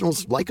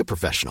professionals like a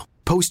professional.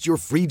 Post your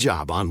free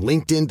job on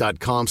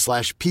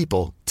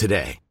linkedin.com/people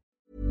today.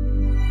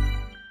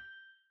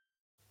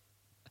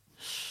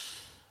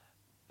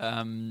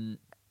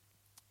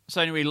 So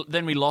anyway,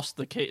 then we lost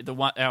the key,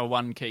 our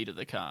one key to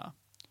the car.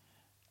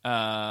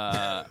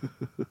 So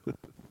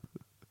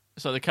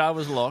the car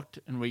was locked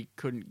and we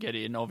couldn't get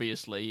in,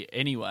 obviously,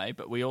 anyway,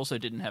 but we also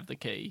didn't have the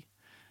key.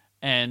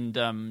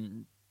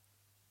 And,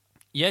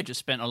 just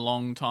spent a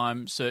long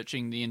time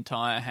searching the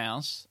entire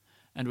house.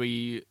 And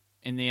we,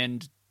 in the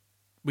end,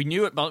 we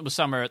knew it was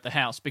somewhere at the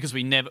house because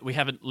we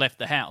haven't left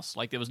the house.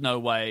 Like, there was no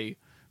way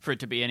for it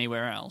to be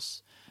anywhere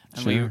else.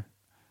 And Sure.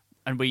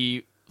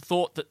 we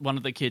thought that one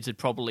of the kids had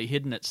probably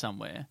hidden it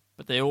somewhere,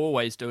 but they're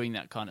always doing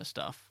that kind of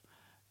stuff.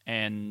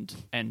 And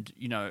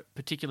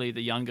particularly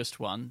the youngest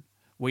one,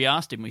 we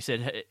asked him, we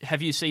said,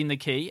 have you seen the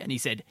key? And he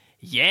said,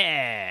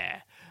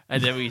 yeah.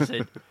 And then we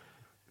said,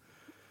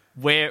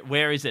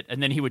 where is it?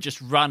 And then he would just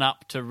run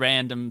up to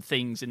random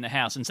things in the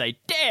house and say,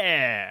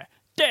 there.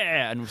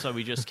 And so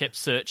we just kept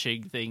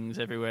searching things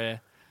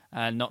everywhere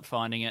and not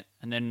finding it.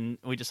 And then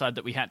we decided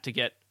that we had to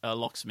get a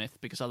locksmith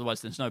because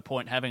otherwise there's no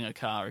point having a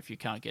car if you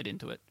can't get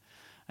into it.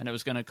 And it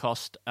was going to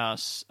cost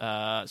us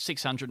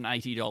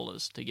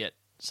 $680 to get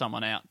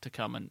someone out to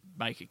come and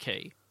make a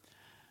key.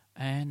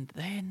 And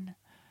then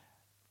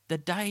the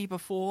day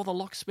before the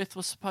locksmith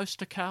was supposed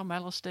to come,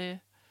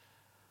 Alistair,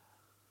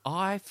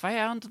 I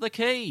found the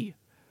key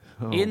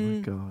my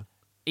God.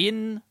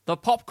 in the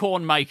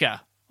popcorn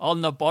maker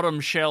on the bottom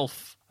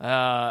shelf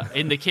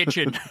in the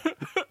kitchen.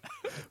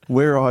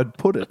 Where I'd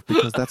put it,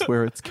 because that's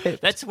where it's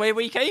kept. That's where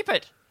we keep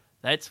it.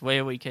 That's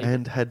where we keep it.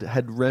 And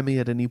had Remy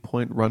at any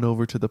point run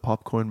over to the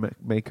popcorn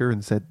maker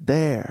and said,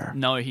 there?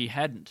 No, he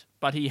hadn't.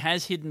 But he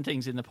has hidden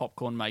things in the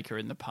popcorn maker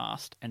in the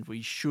past, and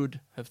we should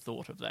have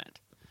thought of that.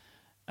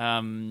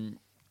 And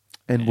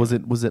was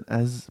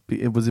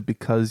it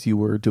because you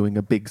were doing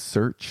a big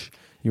search?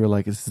 You were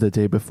like, this is the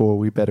day before,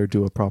 we better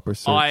do a proper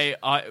search.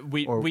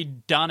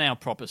 We'd done our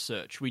proper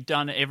search. We'd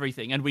done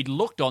everything, and we'd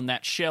looked on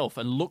that shelf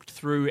and looked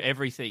through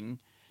everything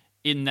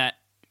in that,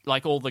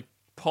 like all the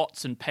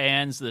pots and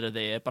pans that are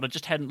there, but I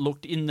just hadn't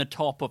looked in the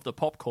top of the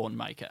popcorn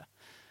maker.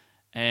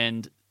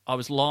 And I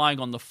was lying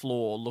on the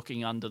floor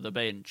looking under the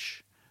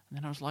bench, and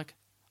then I was like,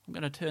 I'm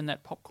going to turn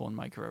that popcorn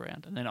maker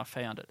around. And then I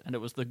found it, and it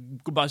was the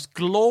most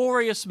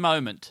glorious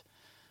moment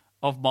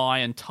of my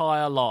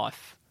entire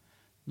life.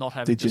 Not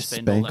having Did to you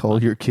spend all spank that all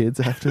money. your kids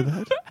after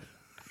that?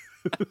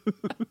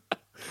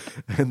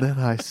 And then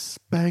I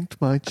spanked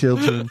my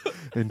children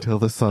until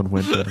the sun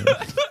went down.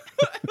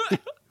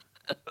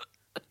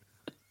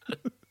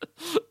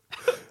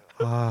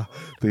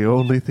 The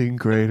only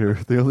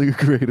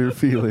greater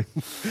feeling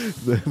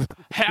than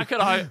How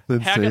could I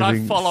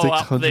saving follow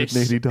up this?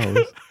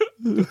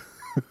 $680.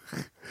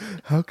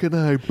 How can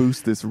I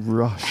boost this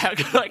rush How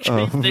can I keep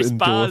of this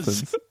buzz?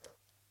 endorphins?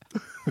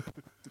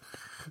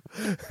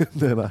 And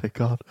then I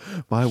got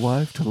my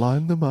wife to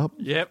line them up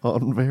Yep.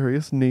 on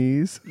various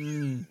knees.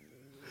 And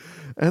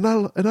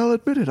I'll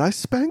admit it, I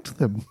spanked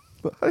them.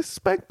 I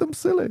spanked them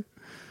silly.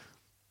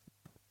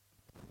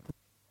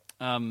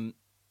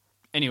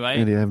 Anyway,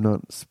 Andy, I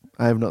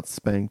have not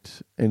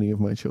spanked any of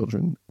my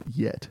children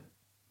yet.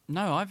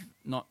 no, I've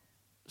not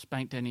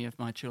spanked any of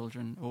my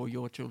children or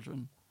your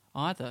children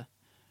either.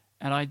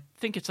 And I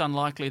think it's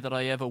unlikely that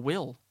I ever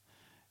will.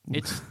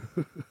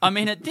 I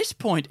mean, at this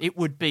point, it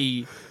would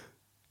be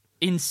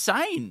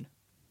insane.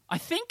 I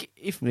think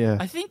if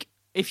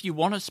you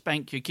want to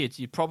spank your kids,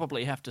 you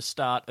probably have to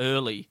start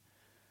early.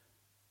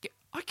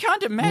 I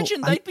can't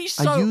imagine they'd be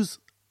so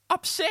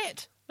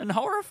upset and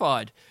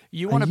horrified.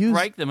 You want to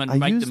break them and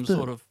make them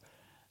sort of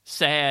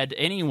sad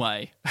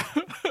anyway.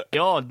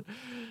 God,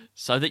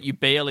 so that you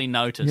barely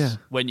notice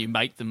when you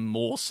make them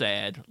more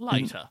sad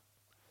later.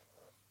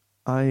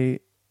 I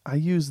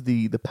use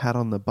the pat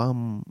on the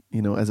bum,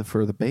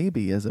 for the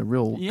baby as a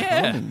real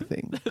calming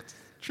thing.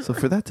 So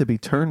for that to be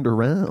turned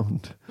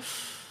around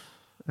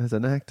as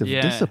an act of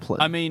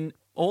discipline. I mean,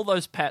 all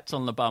those pats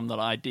on the bum that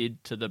I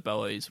did to the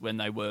boys when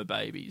they were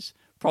babies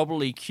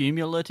probably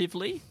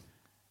cumulatively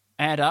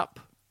add up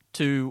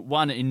to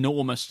one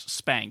enormous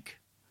spank.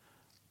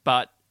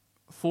 But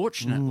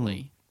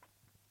fortunately,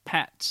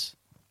 pats,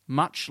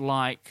 much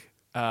like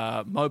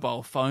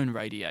mobile phone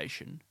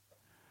radiation,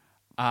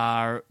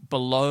 are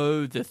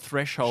below the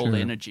threshold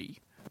energy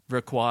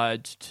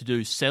required to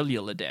do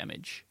cellular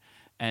damage.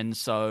 And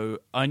so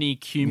any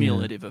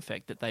cumulative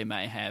effect that they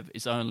may have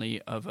is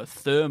only of a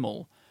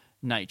thermal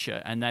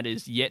nature, and that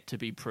is yet to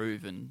be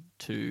proven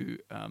to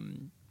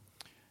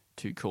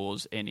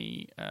cause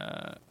any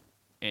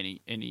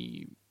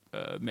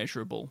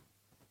measurable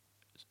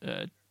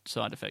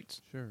side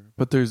effects. Sure,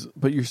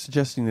 but you're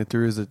suggesting that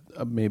there is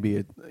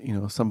maybe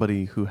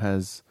somebody who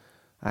has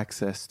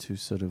access to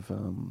sort of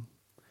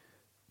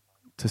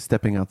to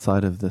stepping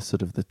outside of the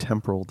sort of the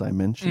temporal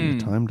dimension,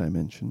 the time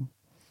dimension,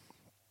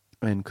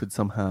 and could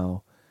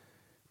somehow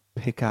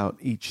pick out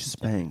each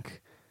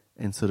spank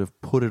and sort of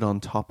put it on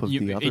top of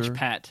the other, each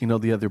pat.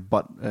 The other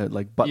butt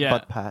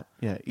pat,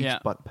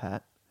 each butt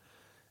pat,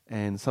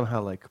 and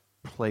somehow like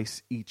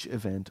place each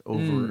event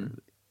over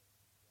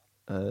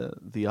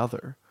the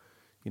other,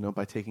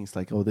 by taking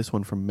this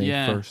one from May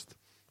 1st,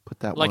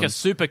 put that like one a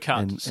supercut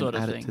and sort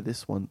of add thing. it to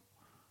this one.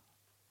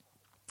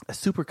 A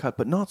supercut,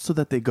 but not so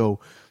that they go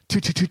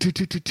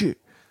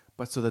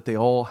but so that they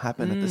all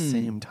happen at the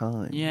same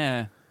time.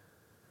 Yeah.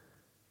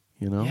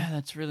 You know? Yeah,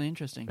 that's really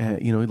interesting.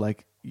 You know,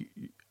 like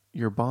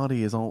your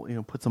body is all, you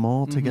know, puts them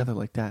all together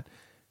like that.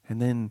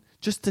 And then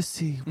just to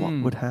see what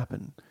would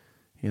happen,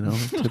 you know,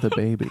 to the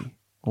baby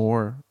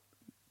or,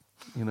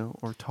 you know,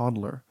 or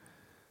toddler,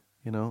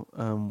 you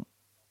know,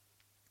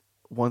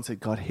 once it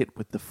got hit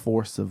with the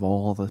force of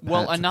all the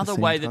Well, pats another at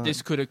the way same that time.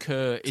 this could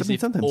occur is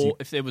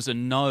if there was a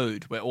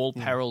node where all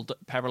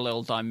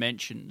parallel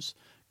dimensions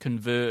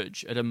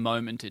converge at a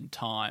moment in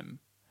time,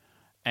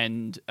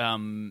 and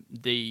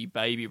the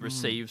baby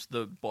receives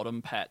the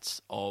bottom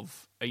pats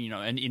of, you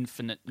know, an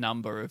infinite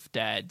number of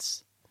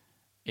dads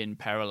in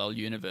parallel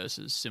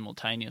universes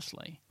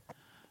simultaneously.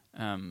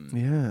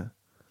 Yeah.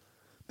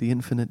 The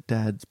infinite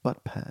dad's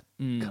butt pat,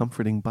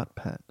 comforting butt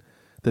pat.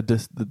 The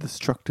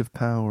destructive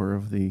power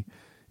of the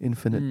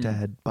infinite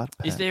dad butt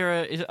pat.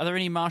 Are there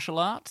any martial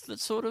arts that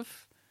sort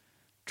of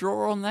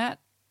draw on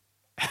that?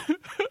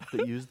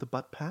 That use the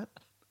butt pat?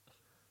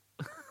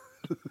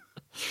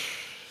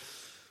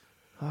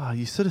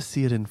 You sort of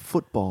see it in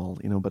football,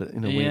 you know, but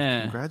in a way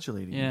of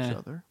congratulating each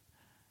other.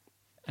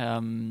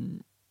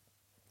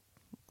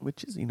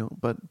 Which is, you know,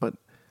 but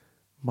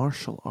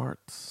martial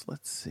arts,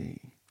 let's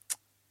see.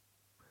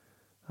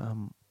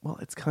 Well,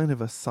 it's kind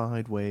of a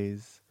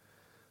sideways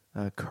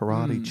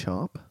karate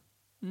chop.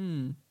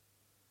 And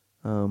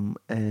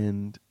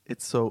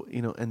it's so,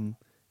 you know, and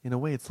in a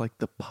way it's like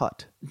the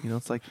putt. You know,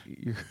 it's like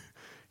you're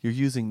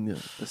using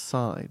the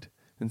side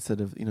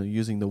instead of, you know,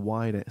 using the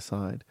wide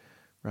side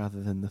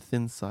rather than the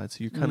thin side.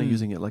 So you're kind of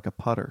using it like a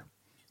putter.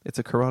 It's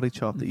a karate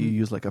chop that you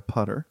use like a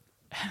putter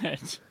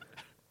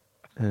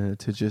to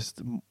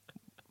just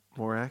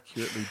more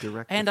accurately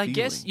direct and the I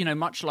guess, feeling. you know,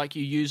 much like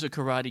you use a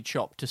karate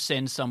chop to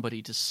send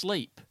somebody to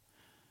sleep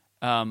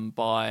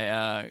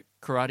by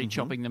karate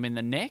chopping them in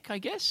the neck, I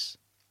guess.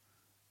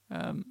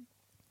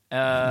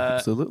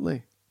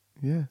 Absolutely.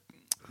 Yeah.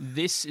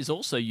 This is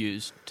also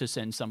used to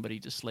send somebody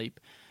to sleep,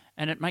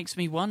 and it makes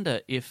me wonder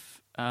if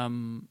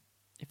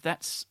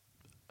that's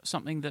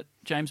something that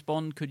James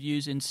Bond could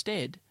use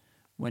instead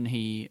when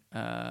he,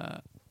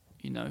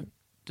 you know,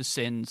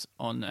 descends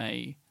on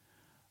an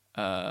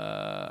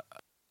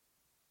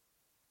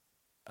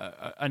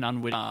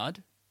unwitting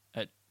guard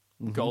at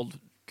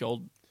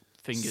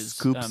Goldfinger's.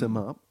 Scoops him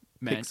up,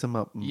 picks him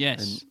up,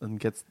 and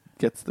gets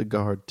the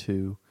guard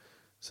to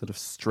sort of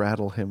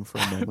straddle him for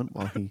a moment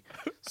while he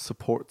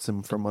supports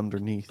him from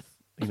underneath,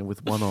 you know,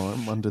 with one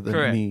arm under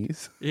the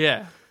knees.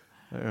 Yeah.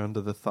 Or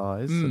under the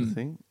thighs, sort of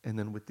thing. And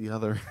then with the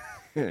other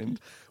hand,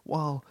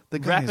 while the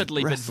guy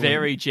rapidly is but wrestling,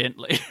 very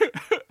gently.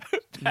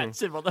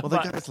 That's him on the the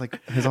guy's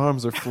like, his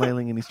arms are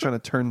flailing and he's trying to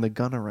turn the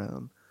gun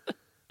around.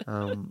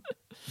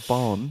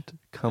 Bond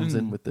comes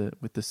in with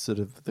the sort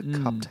of the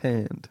cupped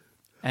hand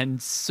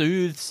and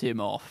soothes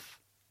him off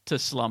to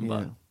slumber.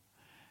 Yeah.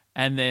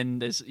 And then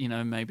there's, you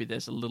know, maybe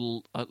there's a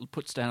little,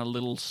 puts down a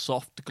little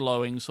soft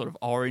glowing sort of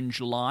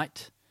orange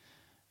light.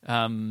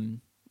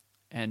 And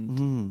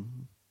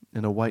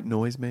and a white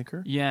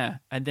noisemaker. yeah,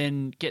 and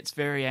then gets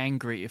very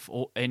angry if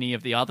any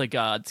of the other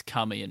guards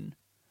come in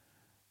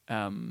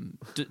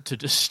to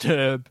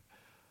disturb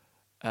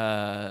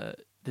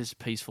this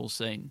peaceful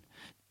scene.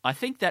 I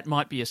think that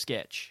might be a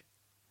sketch.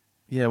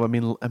 Yeah,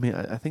 well,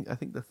 I think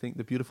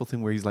the beautiful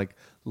thing where he's like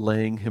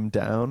laying him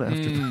down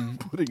after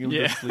putting him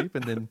to sleep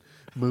and then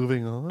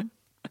moving on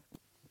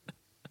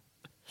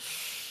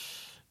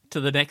to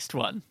the next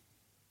one.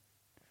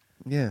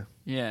 Yeah.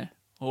 Yeah.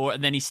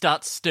 And then he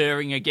starts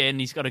stirring again.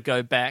 He's got to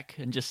go back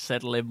and just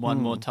settle him one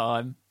more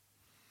time.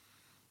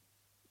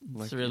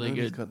 It's really good.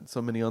 He's got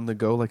so many on the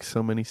go, like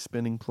so many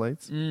spinning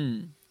plates.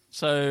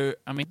 So,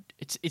 I mean,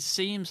 it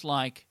seems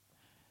like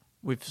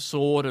we've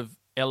sort of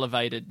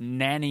elevated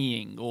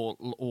nannying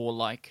or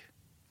like,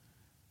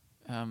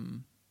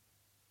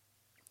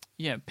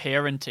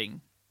 parenting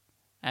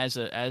as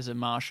a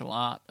martial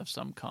art of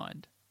some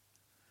kind.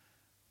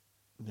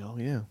 Oh,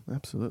 yeah,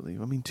 absolutely.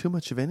 I mean, too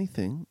much of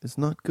anything is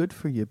not good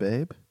for you,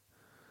 babe.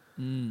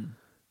 You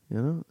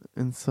know?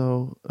 And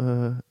so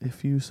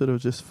if you sort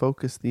of just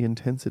focus the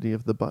intensity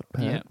of the butt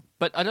pat. Yeah,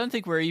 but I don't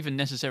think we're even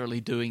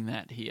necessarily doing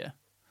that here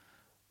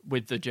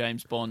with the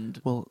James Bond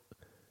but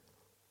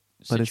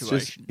situation.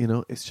 it's just, you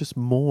know, it's just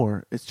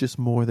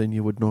more than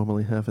you would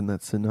normally have in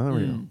that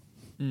scenario.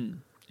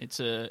 It's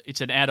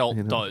an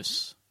adult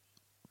dose.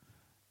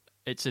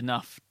 It's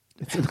enough.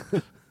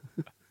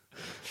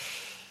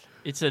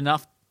 It's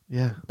enough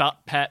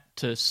butt pat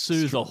to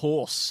soothe a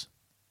horse.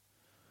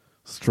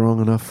 Strong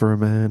enough for a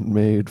man,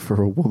 made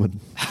for a woman.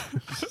 I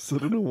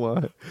don't know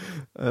why.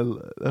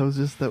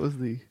 That was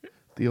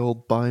the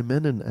old By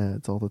Menon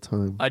ads all the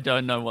time. I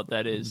don't know what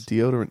that is.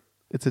 Deodorant.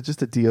 It's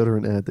just a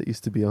deodorant ad that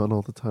used to be on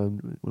all the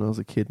time when I was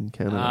a kid in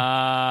Canada.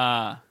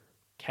 Ah,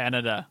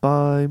 Canada.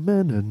 By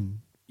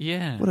Menon.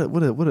 Yeah.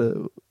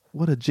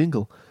 What a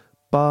jingle.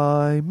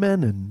 By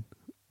Menon.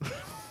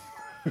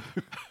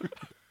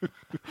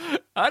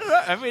 I don't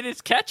know. I mean,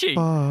 it's catchy.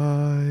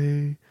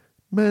 By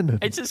Menon.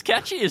 It's as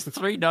catchy as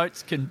 3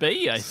 notes can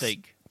be, I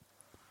think.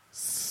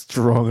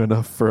 Strong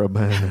enough for a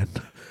man.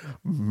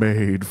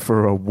 made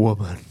for a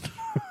woman.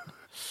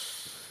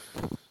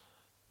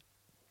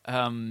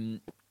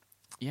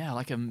 Yeah,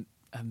 like a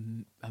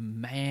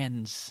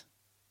man's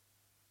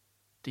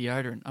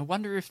deodorant. I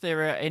wonder if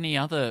there are any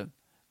other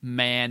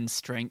man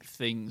strength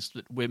things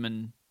that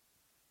women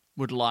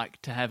would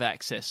like to have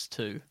access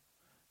to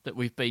that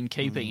we've been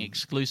keeping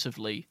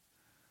exclusively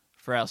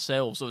for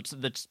ourselves, or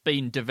that's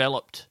been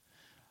developed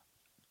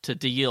to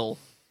deal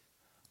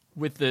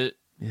with the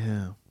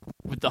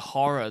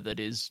horror that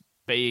is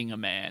being a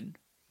man,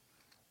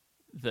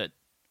 that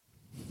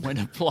when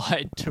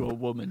applied to a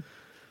woman.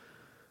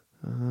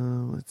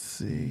 Let's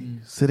see.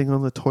 Sitting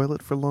on the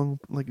toilet for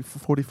for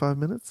 45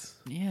 minutes?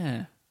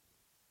 Yeah.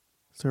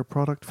 Is there a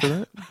product for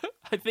that?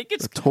 I think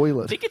it's a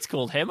toilet. I think it's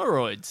called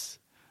hemorrhoids.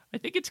 I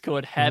think it's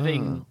called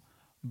having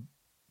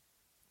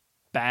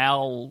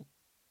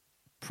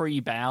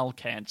pre-bowel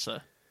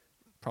cancer,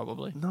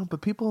 probably. No,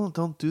 but people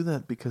don't do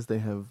that because they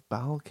have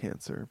bowel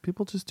cancer.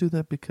 People just do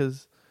that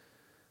because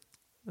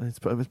it's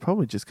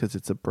probably just because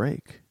it's a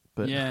break.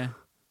 But yeah,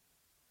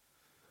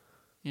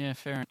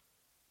 fair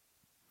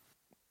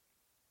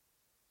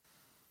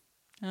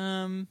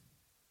enough.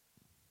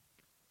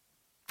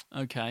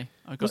 Okay.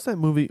 What's that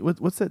movie?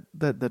 What's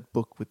that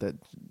book with that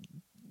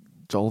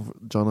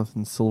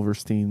Jonathan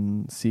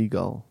Silverstein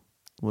seagull?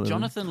 Whatever.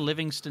 Jonathan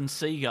Livingston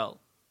Seagull.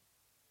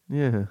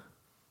 Yeah.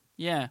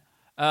 Yeah.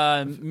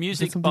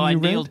 Music something by you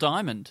Neil read?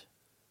 Diamond.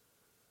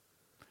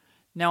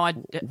 Now,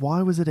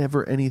 why was it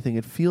ever anything?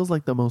 It feels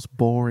like the most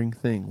boring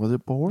thing. Was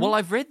it boring? Well,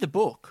 I've read the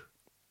book,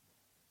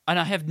 and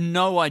I have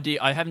no idea.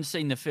 I haven't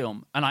seen the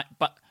film,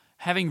 but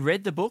having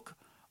read the book,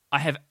 I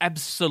have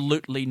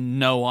absolutely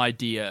no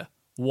idea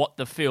what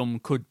the film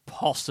could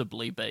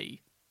possibly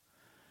be.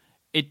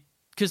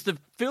 Because the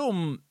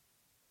film,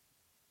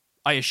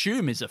 I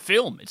assume, is a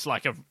film. It's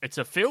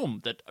a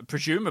film that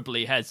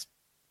presumably has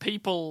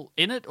people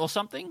in it or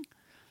something.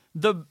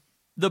 The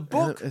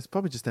book, it's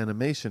probably just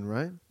animation,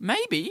 right?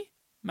 maybe.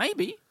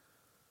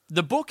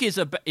 The book is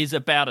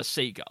about a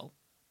seagull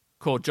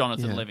called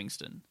Jonathan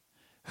Livingston,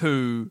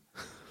 who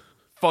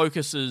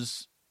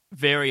focuses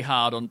very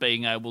hard on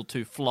being able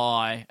to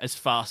fly as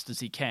fast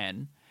as he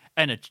can,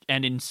 and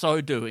in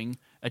so doing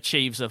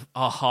achieves a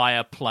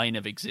higher plane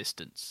of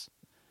existence,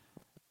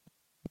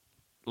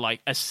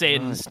 like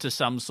ascends to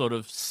some sort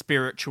of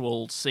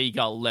spiritual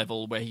seagull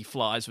level where he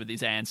flies with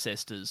his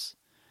ancestors,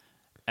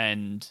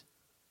 and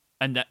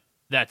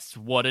that's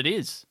what it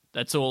is.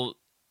 That's all,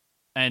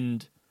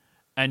 and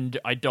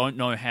I don't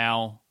know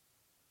how.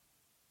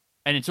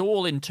 And it's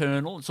all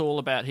internal. It's all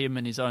about him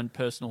and his own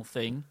personal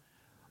thing.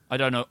 I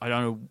don't know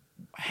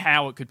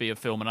how it could be a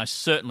film, and I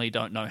certainly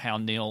don't know how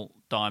Neil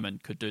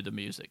Diamond could do the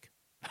music.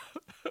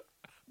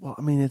 Well,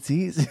 I mean, it's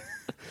easy.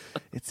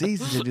 It's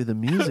easy to do the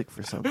music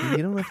for something. You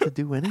don't have to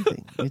do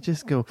anything. You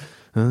just go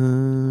By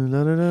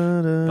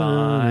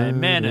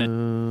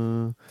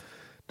minute.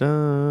 Yeah,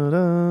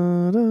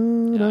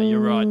 you're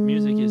right.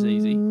 Music is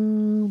easy.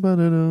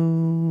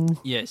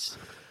 Yes.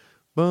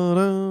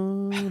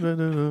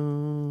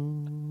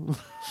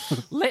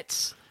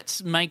 Let's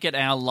make it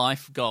our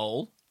life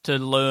goal to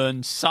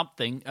learn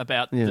something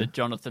about the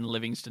Jonathan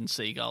Livingston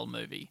Seagull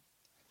movie.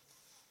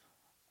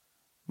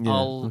 Yeah,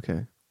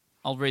 okay.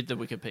 I'll read the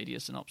Wikipedia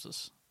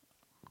synopsis.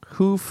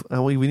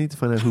 We need to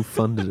find out who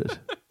funded it.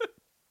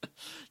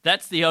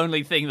 That's the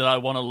only thing that I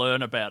want to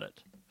learn about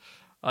it.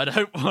 I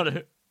don't want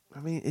to. I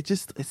mean, it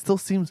still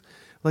seems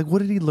like, what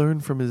did he learn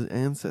from his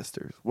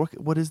ancestors?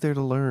 What is there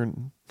to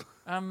learn?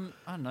 I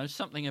don't know,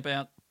 something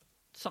about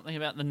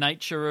the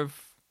nature of.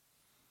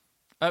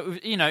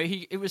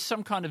 It was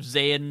some kind of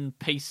Zen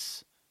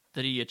peace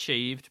that he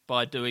achieved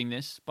by doing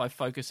this, by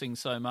focusing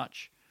so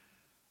much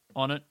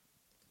on it.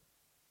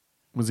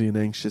 Was he an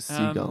anxious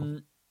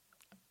seagull?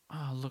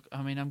 Look,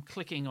 I mean, I'm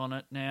clicking on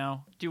it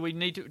now. Do we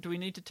need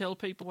to tell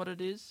people what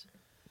it is?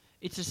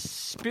 It's a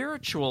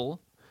spiritual.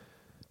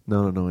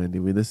 No, Andy.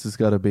 This has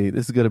got to be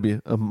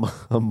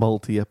a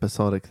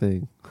multi-episodic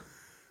thing.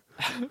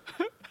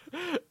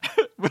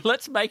 Well,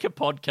 let's make a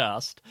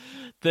podcast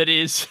that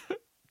is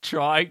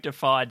trying to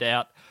find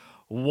out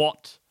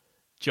what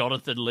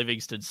Jonathan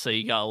Livingston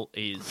Seagull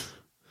is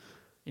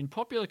in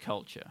popular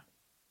culture.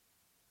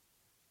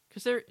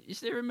 Because is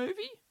there a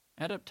movie?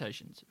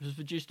 Adaptations. It was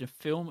produced in a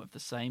film of the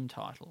same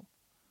title.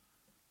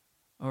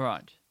 All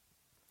right.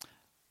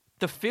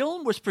 The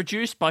film was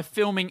produced by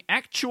filming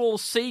actual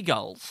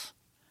seagulls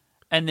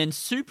and then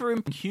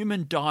superimposing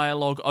human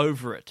dialogue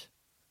over it.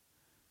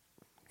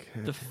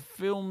 Okay. The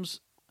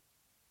film's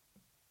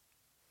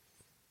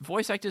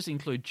voice actors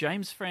include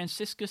James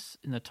Franciscus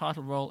in the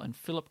title role and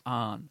Philip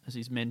Arn as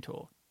his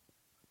mentor.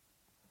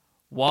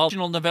 While the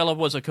original novella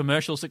was a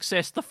commercial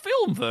success, the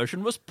film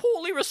version was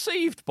poorly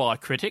received by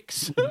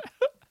critics.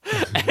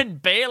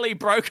 And barely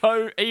broke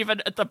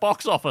even at the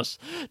box office,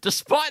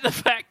 despite the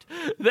fact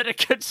that it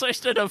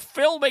consisted of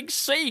filming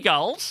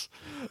seagulls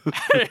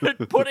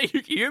and putting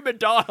human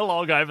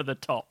dialogue over the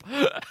top.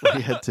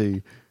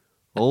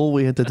 All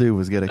we had to do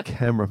was get a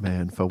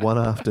cameraman for one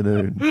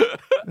afternoon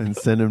and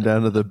send him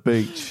down to the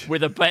beach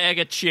with a bag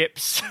of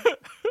chips.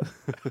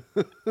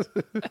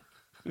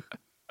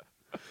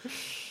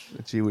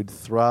 She would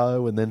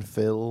throw and then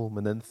film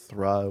and then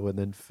throw and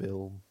then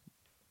film.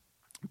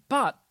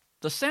 But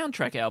the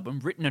soundtrack album,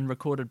 written and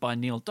recorded by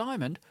Neil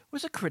Diamond,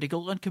 was a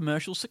critical and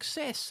commercial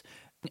success.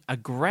 A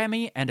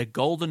Grammy and a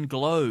Golden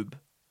Globe.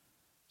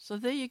 So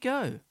there you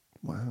go.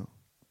 Wow.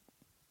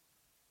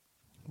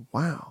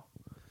 Wow.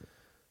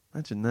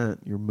 Imagine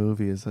that. Your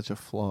movie is such a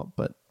flop,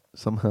 but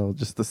somehow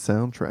just the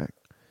soundtrack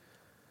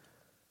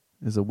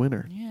is a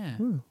winner. Yeah.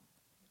 Hmm.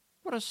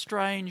 What a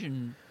strange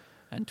and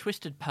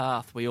twisted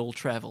path we all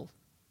travel.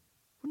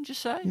 Wouldn't you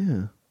say?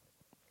 Yeah.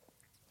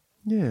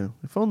 Yeah.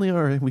 If only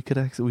we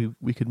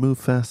could move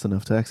fast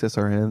enough to access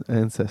our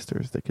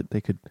ancestors. They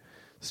could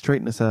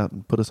straighten us out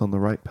and put us on the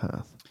right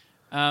path.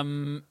 I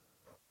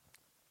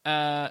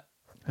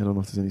don't know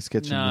if there's any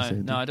sketching.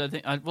 No, I don't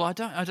think. I don't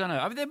know.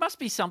 I mean, there must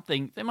be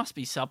something. There must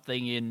be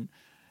something in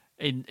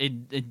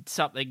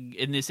something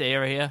in this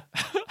area.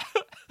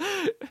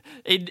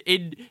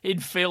 in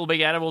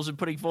filming animals and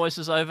putting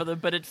voices over them,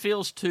 but it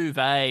feels too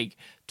vague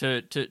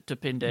to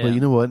pin down. Well,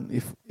 you know what?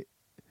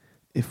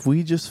 If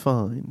we just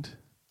find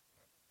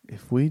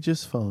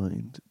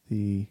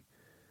the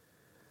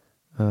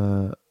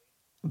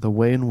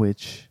way in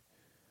which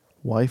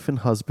wife and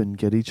husband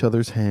get each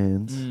other's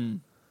hands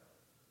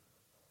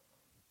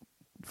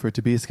for it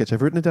to be a sketch.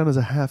 I've written it down as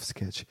a half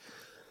sketch.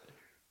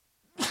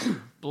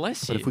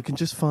 Bless But you. if we can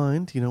just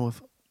find,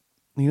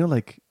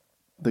 like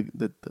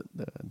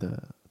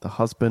the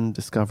husband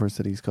discovers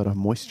that he's got to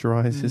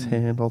moisturize his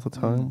hand all the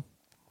time.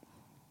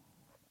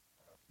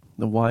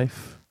 The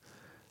wife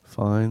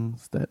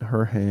finds that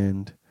her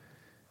hand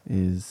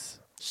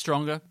is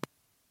Stronger,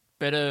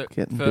 better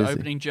Getting for busy.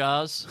 opening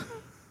jars.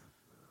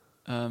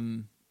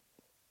 Possibly.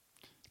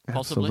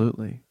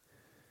 absolutely.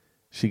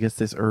 She gets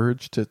this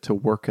urge to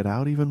work it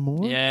out even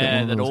more. Yeah,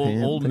 Get that one of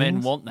those all hand men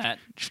things. want that.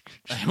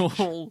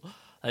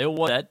 They all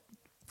want that.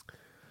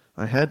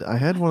 I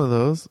had one of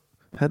those.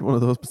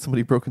 But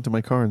somebody broke into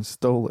my car and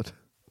stole it.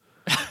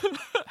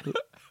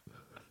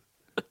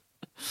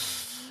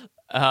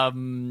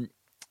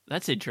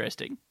 That's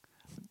interesting.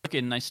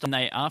 And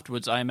they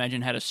afterwards, I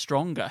imagine, had a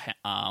stronger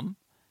arm,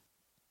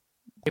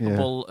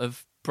 capable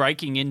of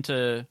breaking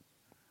into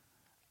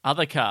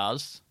other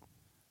cars,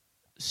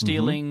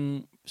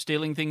 stealing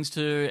things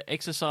to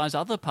exercise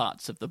other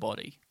parts of the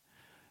body.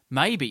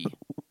 Maybe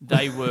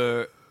they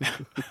were.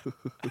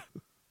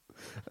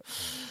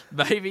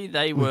 Maybe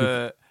they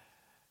were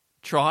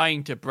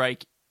trying to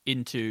break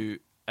into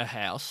a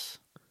house.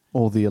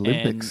 Or the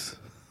Olympics.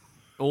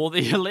 Or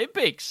the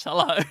Olympics.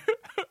 Hello.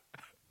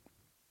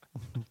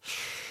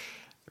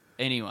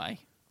 Anyway,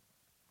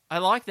 I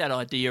like that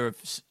idea of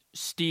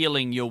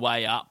stealing your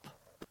way up.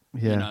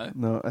 Yeah. You know?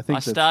 No, I think I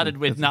started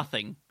with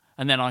nothing,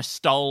 and then I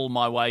stole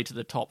my way to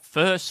the top.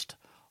 First,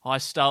 I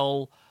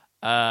stole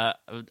a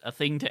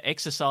thing to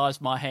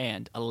exercise my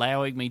hand,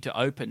 allowing me to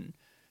open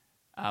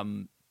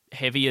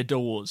heavier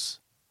doors.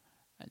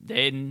 And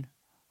then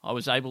I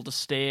was able to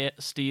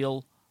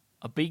steal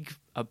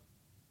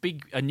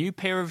a new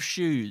pair of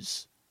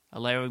shoes,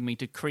 allowing me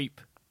to creep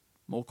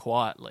more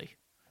quietly.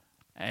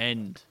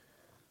 And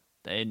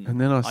then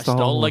I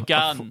stole a a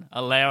gun,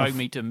 allowing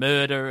me to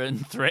murder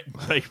and threaten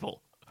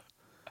people.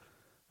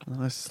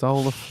 I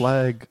stole a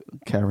flag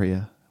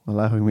carrier,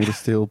 allowing me to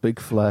steal big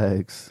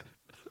flags.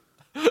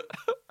 And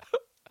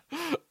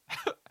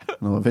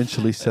I'll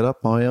eventually set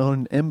up my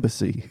own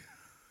embassy.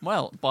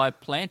 Well, by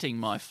planting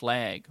my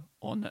flag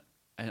on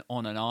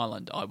an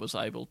island, I was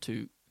able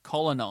to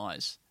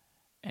colonize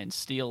and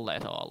steal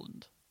that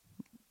island.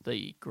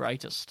 The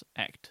greatest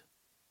act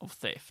of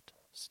theft,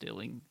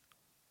 stealing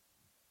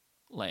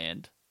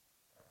land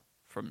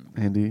from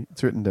Andy,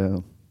 it's written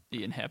down.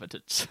 the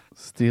inhabitants.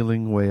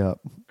 Stealing way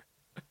up.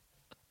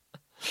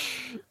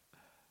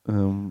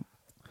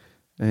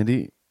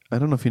 Andy, I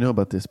don't know if you know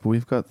about this, but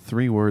we've got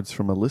 3 words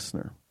from a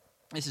listener.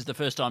 This is the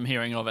first time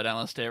hearing of it,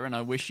 Alistair, and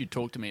I wish you'd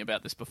talked to me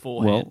about this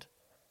beforehand.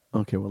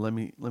 Okay, well let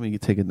me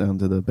take it down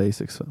to the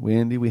basics.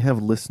 Andy, we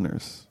have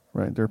listeners,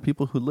 right? There are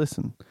people who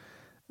listen.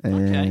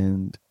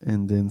 And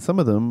then some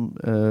of them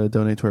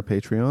donate to our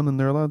Patreon, and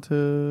they're allowed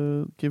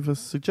to give us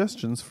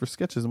suggestions for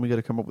sketches, and we got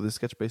to come up with a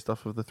sketch based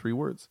off of the 3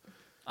 words.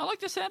 I like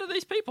the sound of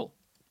these people.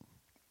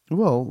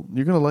 Well,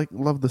 you're gonna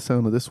love the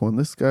sound of this one.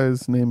 This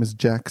guy's name is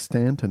Jack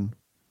Stanton.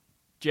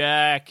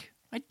 Jack.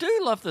 I do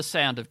love the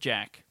sound of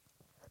Jack.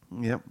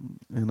 Yep,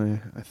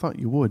 and I thought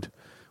you would.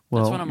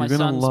 Well, That's one of my you're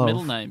gonna son's love,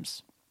 middle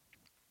names.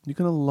 You're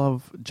gonna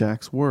love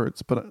Jack's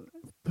words, but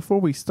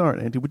before we start,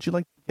 Andy, would you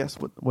like to guess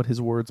what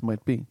his words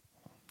might be?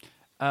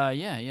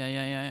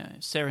 Yeah.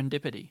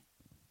 Serendipity.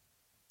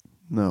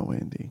 No,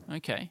 Andy.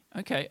 Okay.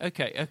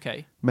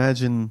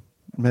 Imagine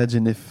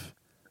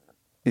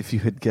if you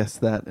had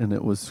guessed that and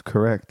it was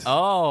correct.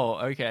 Oh,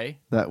 okay.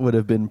 That would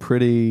have been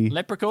pretty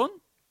Leprechaun?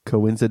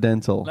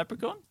 coincidental.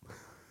 Leprechaun?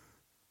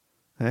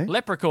 Hey?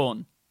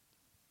 Leprechaun.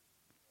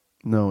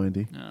 No,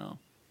 Andy. No.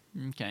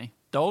 Okay.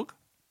 Dog?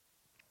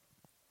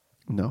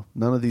 No,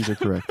 none of these are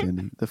correct,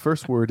 Andy. The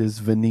first word is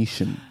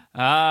Venetian.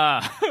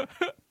 Ah.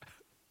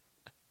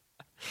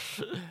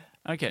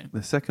 Okay.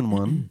 The second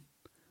one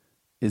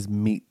is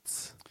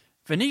meats.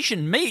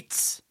 Venetian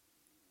meats.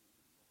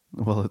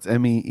 Well, it's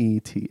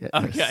MEETS.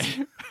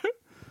 Okay.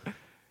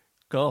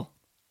 Cool.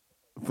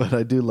 But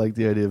I do like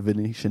the idea of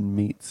Venetian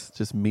meats,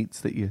 just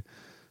meats that you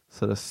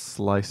sort of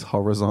slice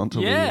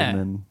horizontally Yeah. and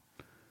then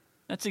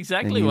That's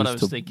exactly what I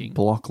was to thinking.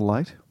 block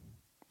light.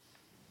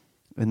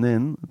 And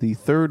then the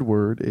third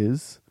word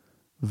is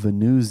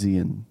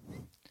Venusian.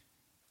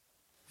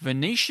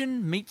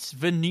 Venetian meets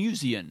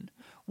Venusian.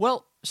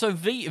 Well, so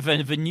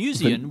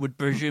Venusian would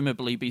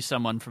presumably be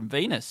someone from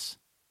Venus.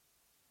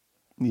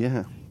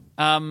 Yeah.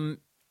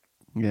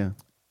 Yeah.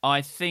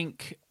 I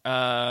think.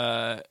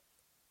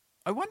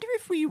 I wonder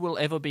if we will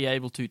ever be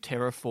able to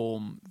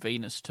terraform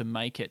Venus to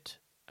make it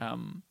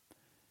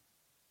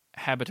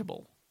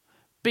habitable,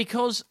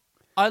 because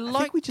I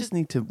think we just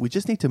need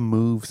to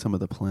move some of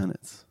the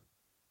planets.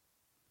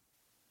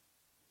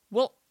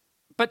 Well,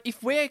 but if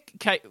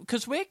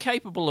because we're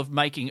capable of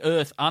making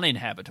Earth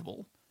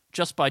uninhabitable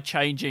just by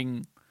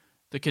changing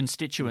the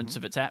constituents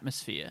of its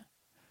atmosphere,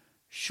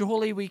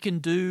 surely we can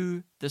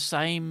do the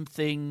same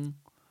thing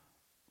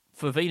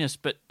for Venus,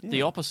 but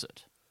the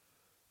opposite,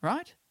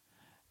 right?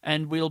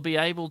 And we'll be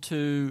able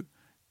to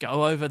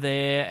go over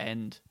there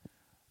and,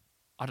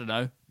 I don't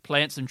know,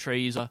 plant some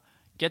trees or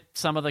get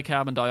some of the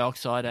carbon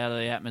dioxide out of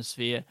the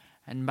atmosphere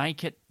and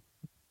make it,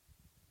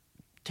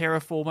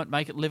 terraform it,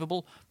 make it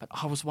livable. But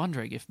I was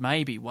wondering if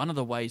maybe one of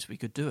the ways we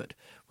could do it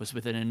was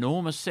with an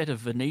enormous set of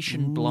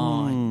Venetian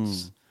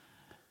blinds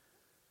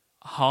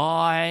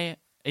high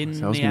in the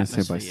atmosphere. I was going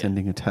to say by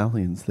sending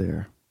Italians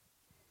there.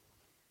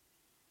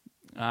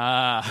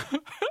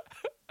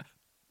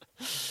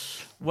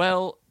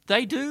 Well,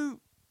 they do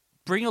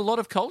bring a lot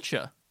of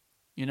culture,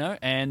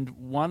 and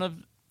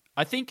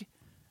I think,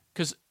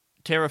 because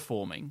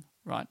terraforming,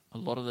 right, a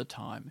lot of the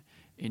time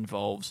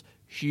involves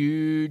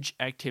huge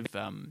active,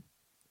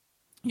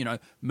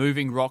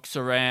 moving rocks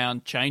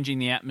around, changing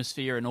the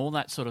atmosphere and all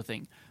that sort of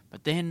thing.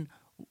 But then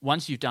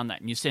once you've done that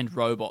and you send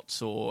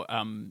robots or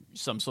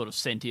some sort of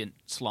sentient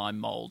slime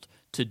mold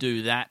to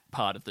do that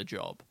part of the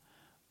job,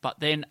 but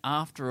then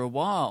after a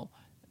while,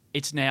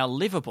 it's now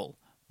livable,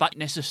 but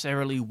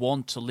necessarily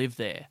want to live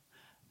there.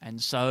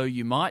 And so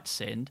you might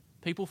send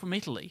people from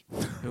Italy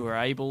who are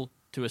able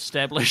to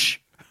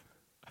establish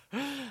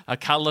a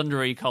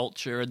culinary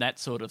culture and that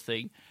sort of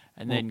thing,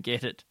 and then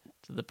get it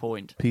to the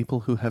point.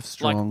 People who have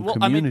strong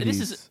communities. I mean, this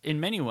is,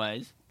 in many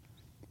ways,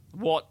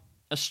 what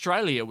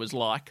Australia was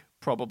like,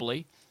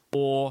 probably,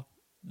 or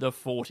the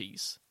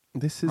 40s.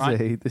 This is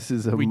right? this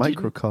is a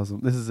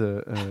microcosm. This is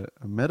a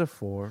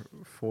metaphor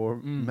for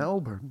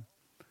Melbourne.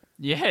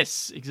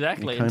 Yes,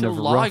 exactly. A kind Until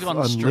of rough,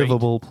 Lygon Street.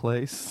 unlivable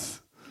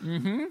place.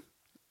 Mm-hmm.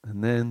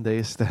 And then they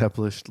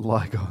established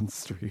Lygon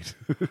Street.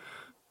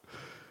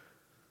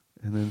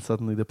 And then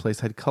suddenly the place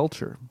had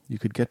culture. You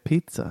could get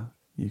pizza.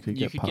 You could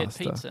get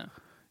pasta.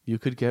 You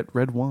could get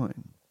red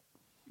wine.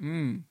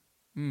 You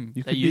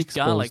They could be used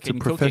garlic exposed to in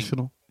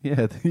professional.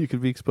 Yeah, you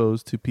could be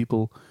exposed to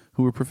people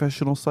who were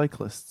professional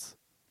cyclists.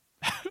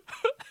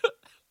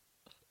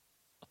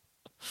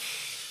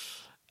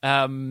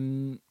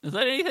 Is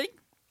that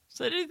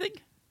anything?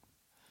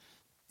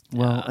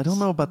 Well, I don't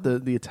know about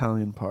the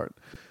Italian part.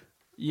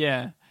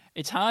 Yeah.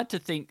 It's hard to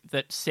think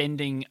that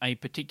sending a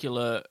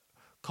particular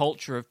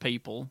culture of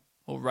people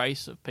or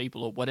race of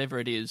people or whatever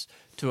it is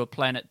to a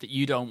planet that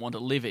you don't want to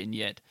live in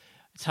yet,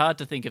 it's hard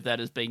to think of that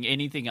as being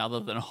anything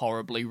other than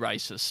horribly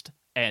racist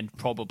and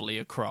probably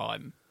a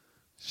crime.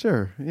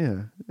 Sure,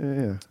 yeah.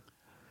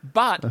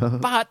 But,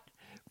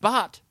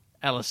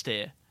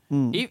 Alistair,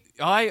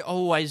 I'm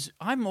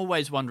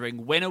always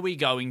wondering, when are we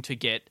going to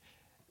get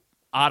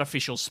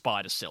artificial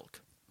spider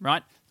silk,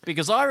 right?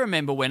 Because I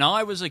remember when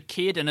I was a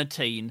kid and a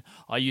teen,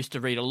 I used to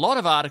read a lot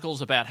of articles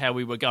about how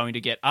we were going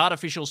to get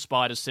artificial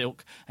spider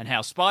silk and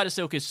how spider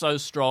silk is so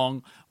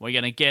strong, we're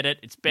going to get it,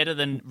 it's better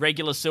than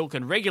regular silk,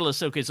 and regular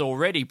silk is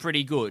already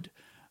pretty good,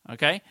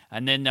 okay?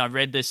 And then I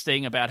read this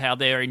thing about how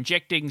they're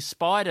injecting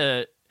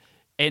spider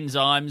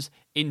enzymes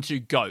into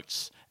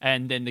goats,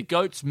 and then the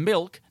goat's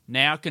milk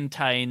now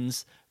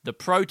contains the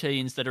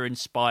proteins that are in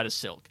spider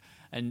silk.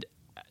 And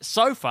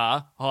so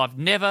far, I've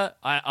never,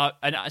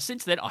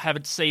 since then, I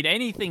haven't seen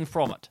anything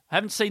from it. I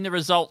haven't seen the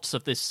results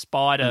of this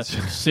spider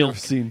silk,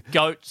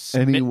 goat's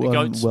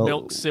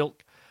milk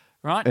silk,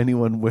 right?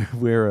 Anyone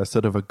wear a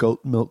sort of a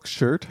goat milk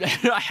shirt?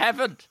 I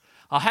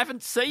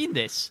haven't seen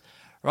this,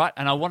 right?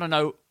 And I want to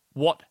know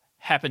what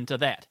happened to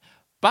that.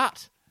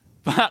 But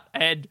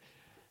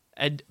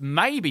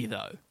maybe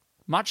though,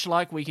 much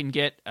like we can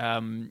get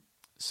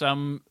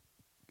some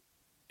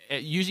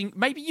using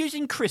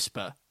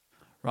CRISPR,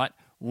 right?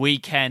 We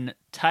can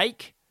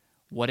take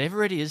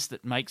whatever it is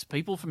that makes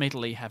people from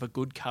Italy have a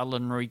good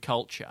culinary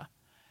culture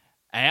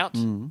out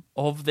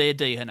of their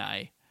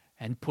DNA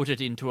and put it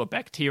into a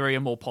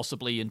bacterium or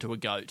possibly into a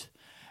goat.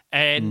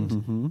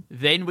 And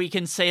then we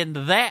can send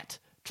that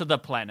to the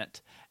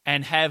planet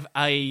and have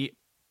a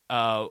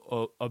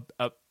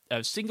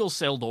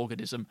single-celled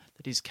organism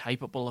that is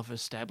capable of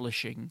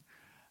establishing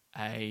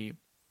a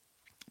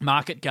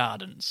market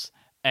gardens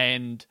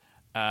and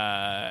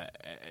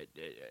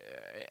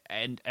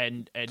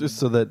just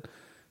so that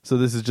So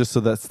this is just so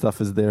that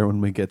stuff is there when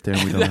we get there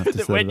and we don't have to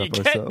set When it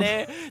you up get ourselves.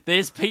 there,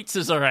 there's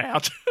pizzas are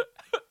out.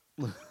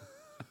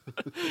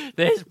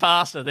 There's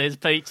pasta. There's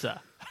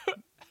pizza.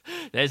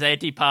 There's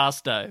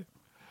antipasto.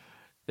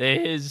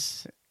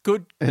 There's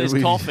There's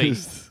we coffee.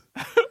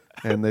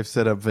 And they've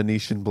set up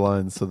Venetian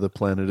blinds so the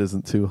planet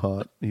isn't too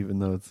hot, even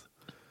though it's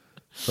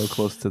so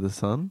close to the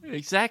sun.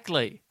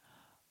 Exactly.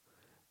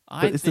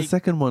 But it's the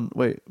second one.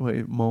 Wait,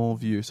 Mole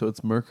View. So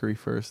it's Mercury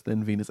first,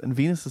 then Venus, and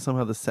Venus is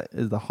somehow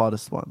is the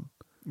hottest one.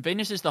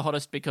 Venus is the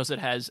hottest because it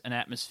has an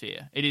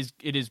atmosphere. It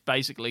is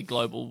basically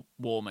global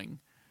warming.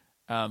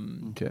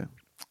 Okay.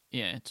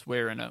 Yeah, it's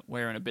wearing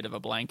a bit of a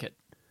blanket,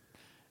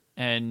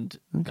 and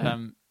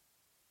Okay.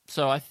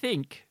 so I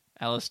think,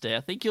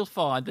 Alistair, you'll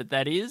find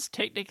that is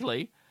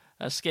technically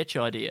a sketch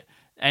idea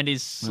and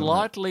is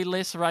slightly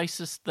less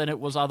racist than it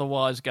was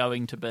otherwise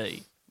going to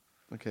be.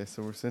 Okay,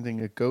 so we're sending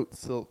a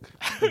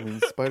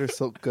spider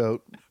silk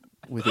goat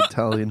with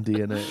Italian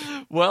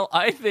DNA. Well,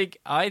 I think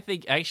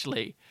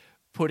actually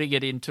putting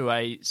it into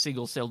a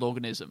single-celled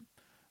organism,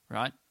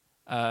 right?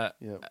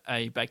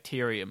 A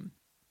bacterium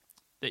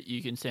that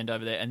you can send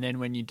over there, and then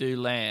when you do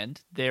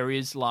land, there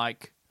is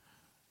like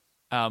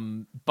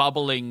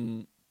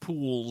bubbling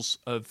pools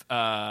of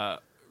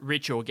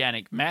rich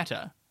organic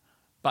matter,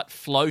 but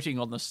floating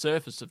on the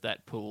surface of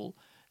that pool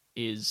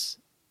is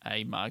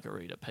a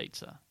margarita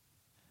pizza.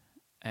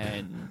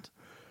 And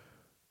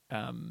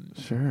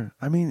Sure.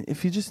 I mean,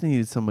 if you just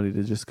needed somebody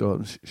to just go out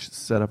and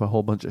set up a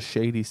whole bunch of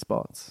shady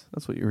spots,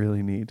 that's what you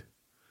really need.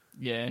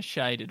 yeah,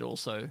 shaded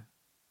also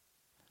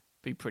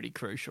be pretty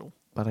crucial.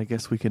 But I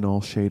guess we can all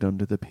shade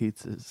under the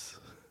pizzas.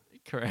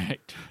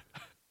 Correct.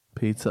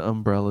 Pizza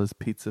umbrellas,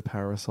 pizza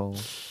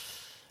parasols.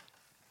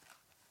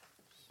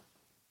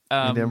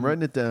 And I'm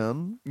writing it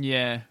down.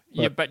 Yeah,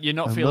 But but you're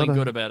not I'm feeling not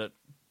good about it.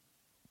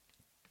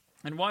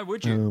 And why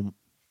would you?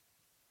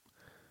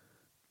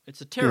 It's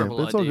a terrible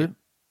but it's all idea. good.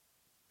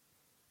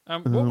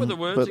 What were the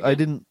words But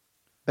again?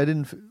 I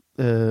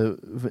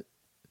didn't.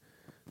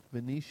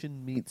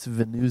 Venetian meets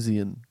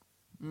Venusian.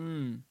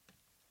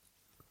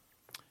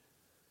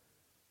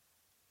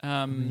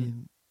 How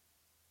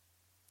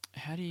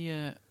do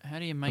you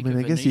make? I mean, a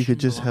I guess you could Venetian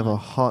just have a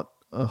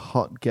blind?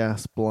 hot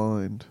gas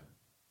blind.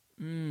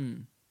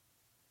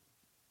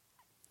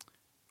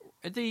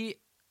 It's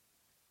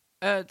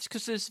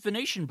because there's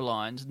Venetian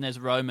blinds and there's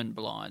Roman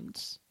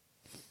blinds.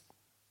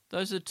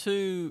 Those are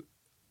two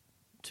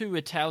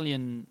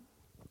Italian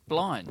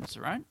blinds,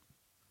 right?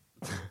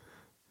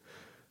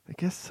 I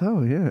guess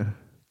so. Yeah.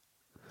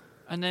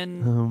 And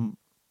then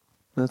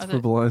That's Are for they-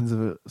 blinds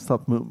of it.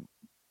 Stop moving.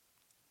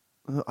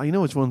 I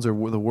know which ones are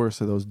the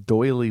worst. Are those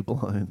doily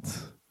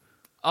blinds?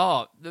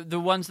 the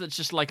ones that's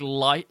just like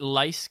light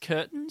lace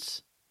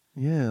curtains.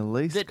 Yeah,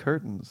 lace That-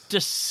 curtains.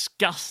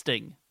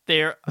 Disgusting.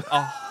 They're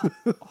a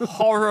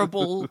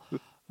horrible,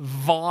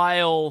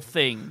 vile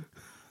thing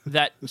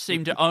that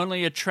seem to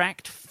only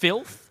attract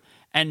filth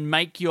and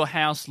make your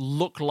house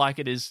look like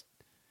it is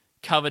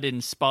covered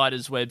in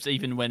spiders' webs,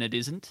 even when it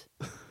isn't.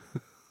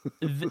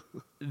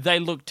 They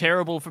look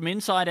terrible from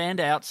inside and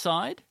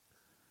outside.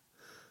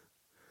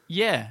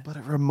 Yeah. But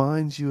it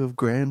reminds you of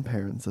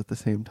grandparents at the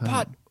same time.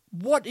 But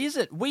what is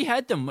it? We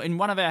had them in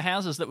one of our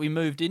houses that we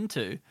moved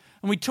into,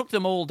 and we took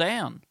them all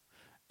down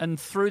and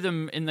threw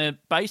them in the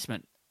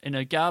basement in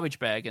a garbage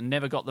bag and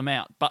never got them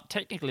out. But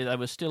technically, they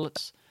were still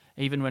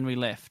even when we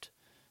left.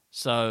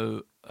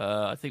 So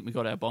I think we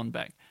got our bond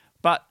back.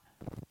 But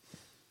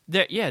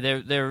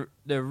they're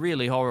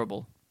really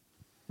horrible.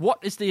 What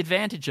is the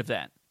advantage of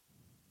that?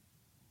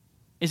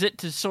 Is it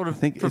to sort of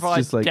think it's provide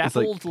just like- it's like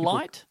dappled people-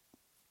 light?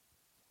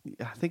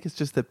 I think it's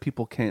just that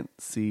people can't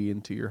see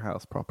into your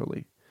house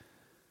properly.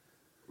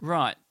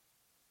 Right.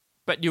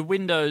 But your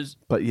windows,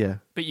 But yeah,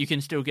 but you can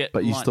still get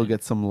but you light still in.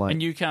 get some light.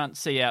 And you can't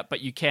see out,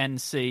 but you can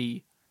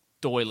see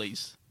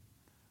doilies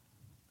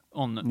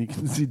on them. You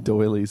can see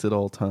doilies at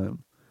all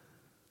time.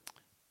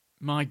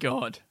 My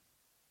God.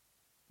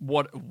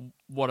 What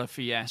a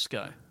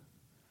fiasco.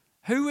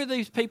 Who are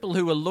these people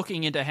who are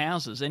looking into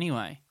houses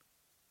anyway?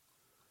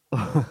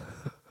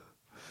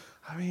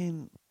 I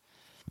mean,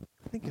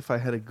 I think if I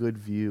had a good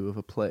view of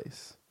a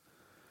place,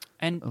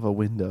 And of a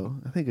window,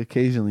 I think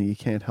occasionally you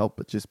can't help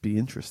but just be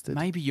interested.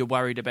 maybe you're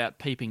worried about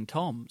peeping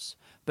Toms.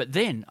 But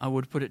then I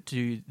would put it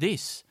to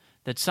this,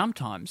 that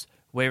sometimes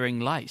wearing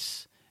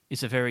lace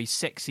is a very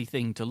sexy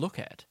thing to look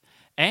at.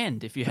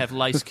 And if you have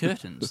lace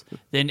curtains,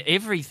 then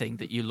everything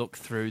that you look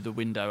through the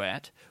window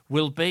at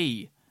will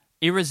be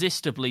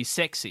irresistibly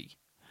sexy.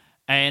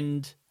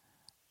 And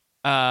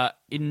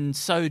in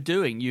so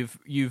doing,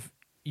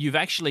 you've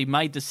actually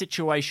made the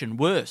situation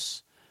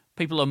worse.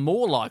 People are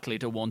more likely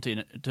to want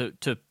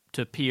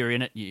to peer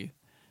in at you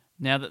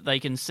now that they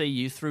can see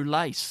you through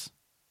lace.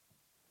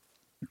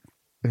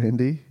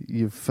 Andy,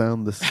 you've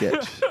found the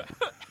sketch.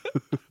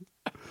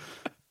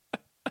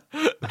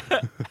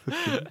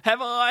 Have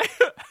I?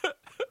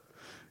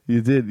 You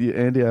did,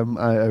 Andy.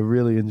 I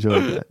really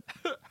enjoyed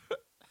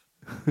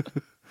that.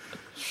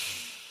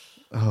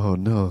 Oh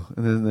no!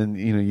 And then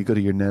you go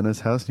to your Nana's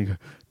house and you go,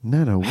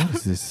 Nana, what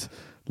is this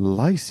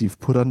lace you've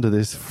put under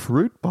this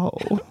fruit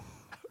bowl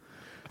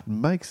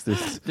makes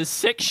this The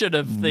section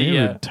of the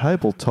mirrored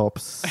tabletop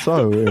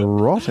so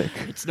erotic.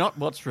 it's not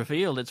what's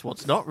revealed, it's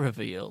what's not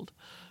revealed.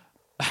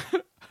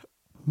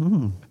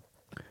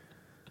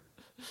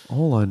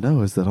 All I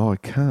know is that I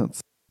can't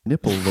see a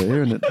nipple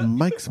there, and it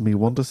makes me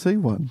want to see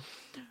one.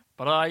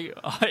 But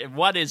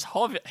one is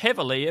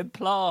heavily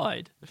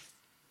implied.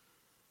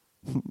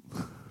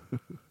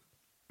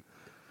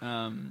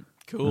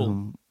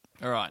 Cool.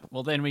 All right.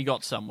 Well, then we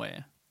got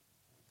somewhere.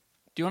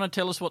 Do you want to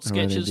tell us what All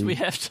right, sketches Andy. we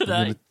have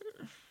today?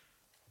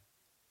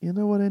 You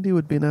know what, Andy? It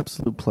would be an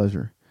absolute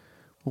pleasure.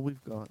 Well,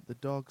 we've got the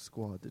Dog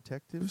Squad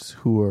detectives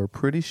who are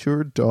pretty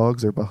sure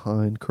dogs are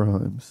behind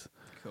crimes.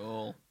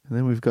 Cool. And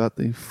then we've got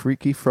the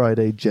Freaky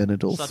Friday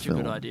genitals Such film.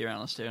 a good idea,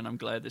 Alistair, and I'm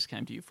glad this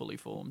came to you fully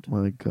formed.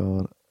 My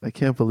God, I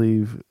can't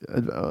believe.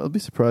 I'll be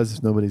surprised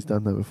if nobody's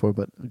done that before.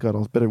 But God,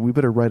 we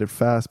better write it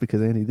fast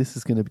because Andy, this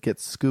is going to get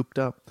scooped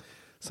up.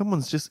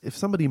 If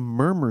somebody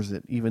murmurs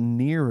it even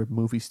near a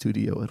movie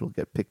studio, it'll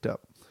get picked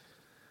up.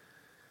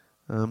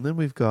 Then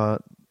we've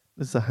got,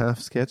 this is a half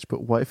sketch,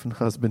 but wife and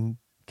husband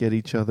get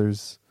each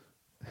other's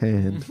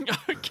hand.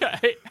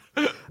 Okay.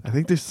 I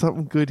think there's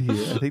something good here.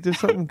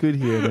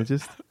 And I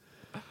just,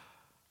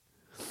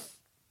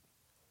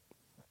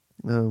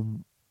 I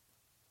don't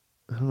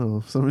know.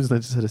 For some reason, I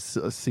just had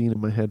a scene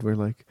in my head where,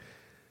 like,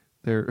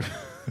 they're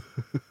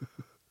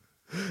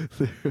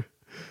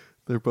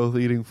both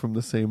eating from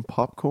the same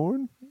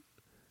popcorn,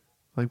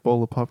 like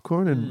bowl of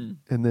popcorn,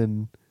 and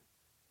then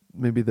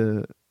maybe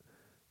the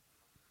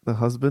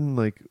husband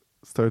like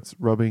starts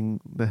rubbing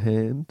the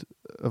hand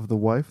of the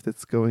wife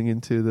that's going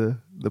into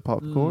the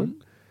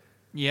popcorn.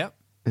 Yep.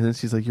 And then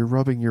she's like, "You're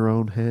rubbing your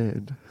own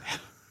hand."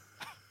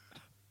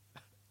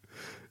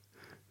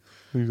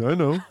 He's, I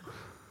know.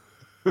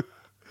 I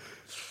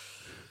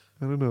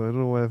don't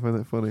know why I find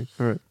that funny.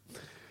 All right.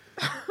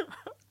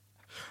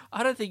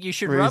 I don't think you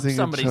should Raising rub a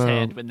somebody's child.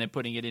 hand when they're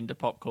putting it into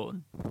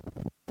popcorn.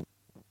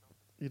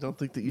 You don't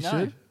think that you No.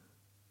 should?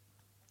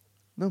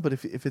 No, but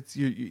if it's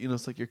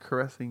it's like you're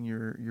caressing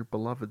your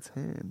beloved's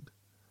hand.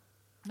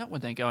 Not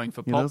when they're going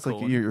for You know, popcorn.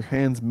 it's like your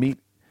hands meet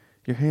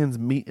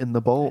in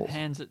the bowl.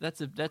 Hands.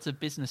 That's a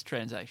business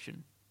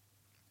transaction.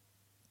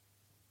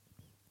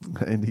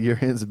 And your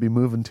hands would be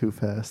moving too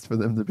fast for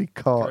them to be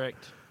caught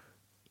Correct.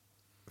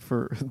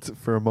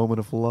 for a moment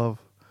of love.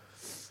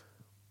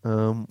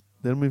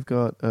 Then we've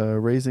got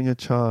raising a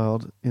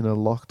child in a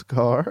locked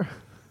car.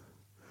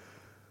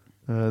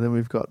 Then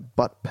we've got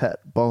butt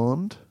pat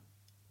bond.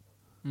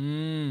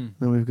 Then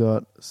we've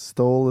got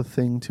stole a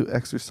thing to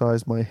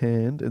exercise my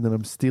hand, and then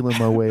I'm stealing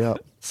my way up.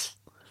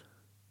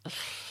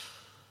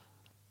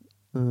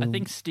 I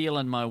think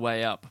stealing my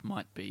way up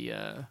might be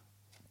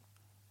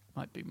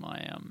my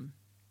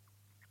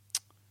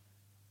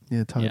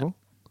title.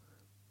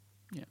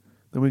 Yeah.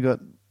 Then we got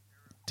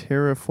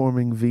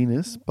Terraforming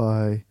Venus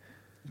by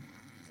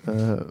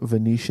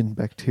Venetian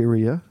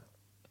Bacteria.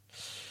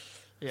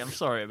 Yeah, I'm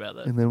sorry about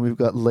that. And then we've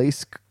got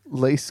lace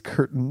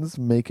curtains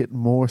make it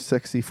more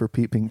sexy for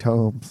peeping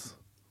toms.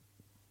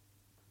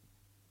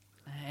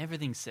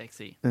 Everything's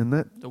sexy. And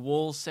that The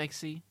wall's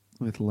sexy.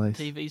 with lace.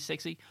 TV's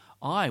sexy.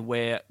 I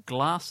wear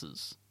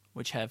glasses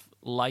which have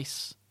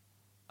lace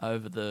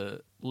over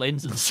the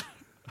lenses.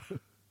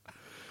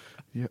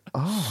 Your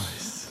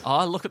eyes.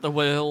 I look at the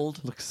world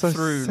Look so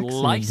through sexy in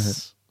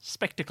lace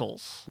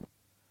spectacles.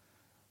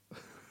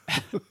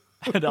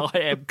 And I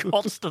am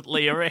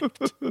constantly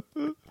erect.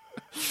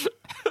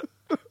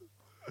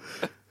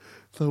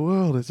 The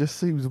world, it just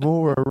seems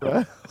more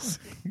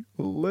arousing.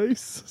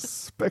 Lace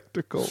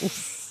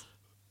spectacles.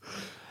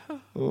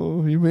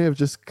 Oh, you may have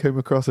just come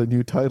across a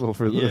new title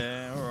for this.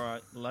 Yeah, all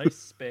right. Lace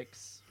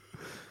specs.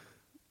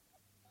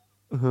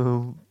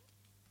 All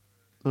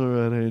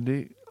right,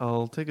 Andy.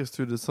 I'll take us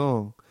through the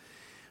song.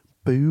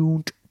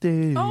 Boom,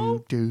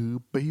 do,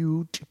 do, boom, do,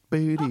 do,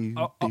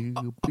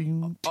 do,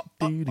 boom, do,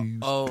 do,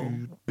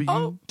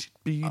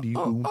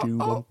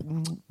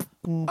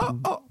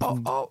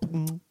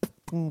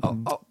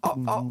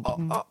 boom,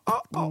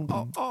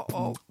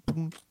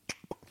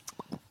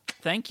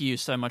 Thank you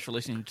so much for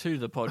listening to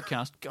the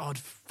podcast. God,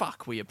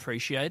 fuck, we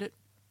appreciate it.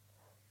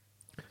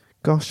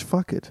 Gosh,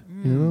 fuck it.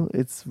 You know,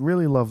 it's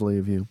really lovely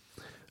of you.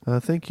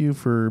 Thank you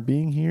for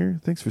being here.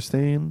 Thanks for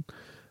staying.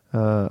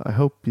 I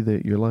hope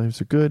that your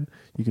lives are good.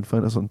 You can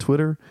find us on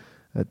Twitter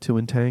at 2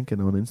 and Tank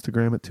and on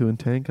Instagram at 2 and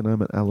Tank, and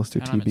I'm at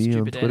Alistair And I'm at TB on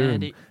Stupid Twitter and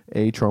Andy.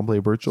 A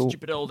Trombley Birchall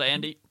Stupid old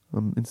Andy.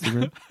 on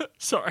Instagram.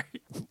 Sorry.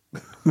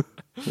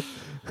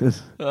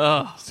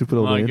 Oh, Stupid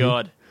old my Andy.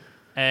 God.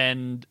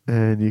 And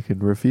And you can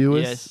review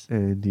us, Yes.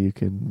 and you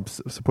can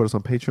support us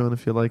on Patreon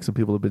if you like. Some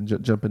people have been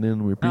jumping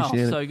in. We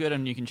appreciate so it. good.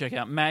 And you can check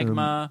out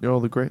Magma. You're all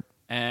the great.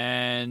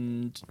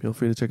 And Feel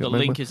free to check the out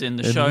Magma. link is in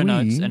the And show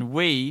notes. we And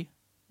we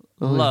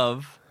yeah.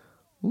 love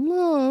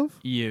love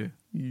you.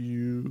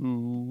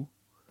 you.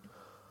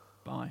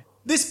 Bye.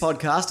 This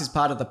podcast is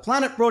part of the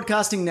Planet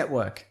Broadcasting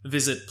Network.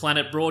 Visit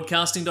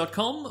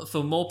planetbroadcasting.com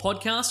for more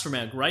podcasts from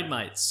our great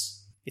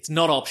mates. It's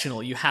not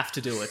optional, you have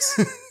to do it.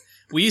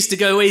 We used to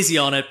go easy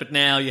on it, but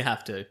now you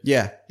have to.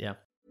 Yeah. Yeah.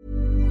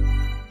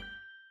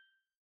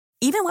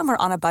 Even when we're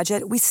on a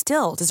budget, we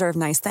still deserve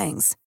nice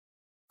things.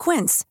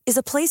 Quince is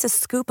a place to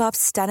scoop up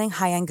stunning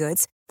high-end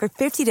goods for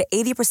 50 to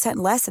 80%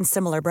 less than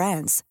similar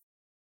brands.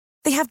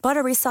 They have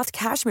buttery soft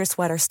cashmere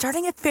sweaters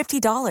starting at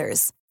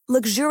 $50,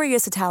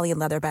 luxurious Italian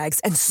leather bags,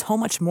 and so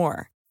much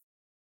more.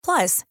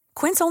 Plus,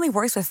 Quince only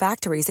works with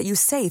factories that use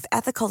safe,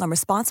 ethical, and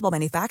responsible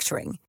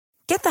manufacturing.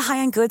 Get the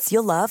high-end goods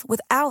you'll love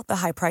without the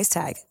high price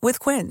tag with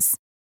Quince.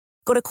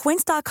 Go to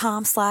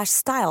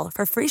quince.com/style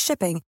for free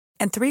shipping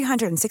and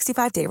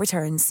 365-day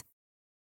returns.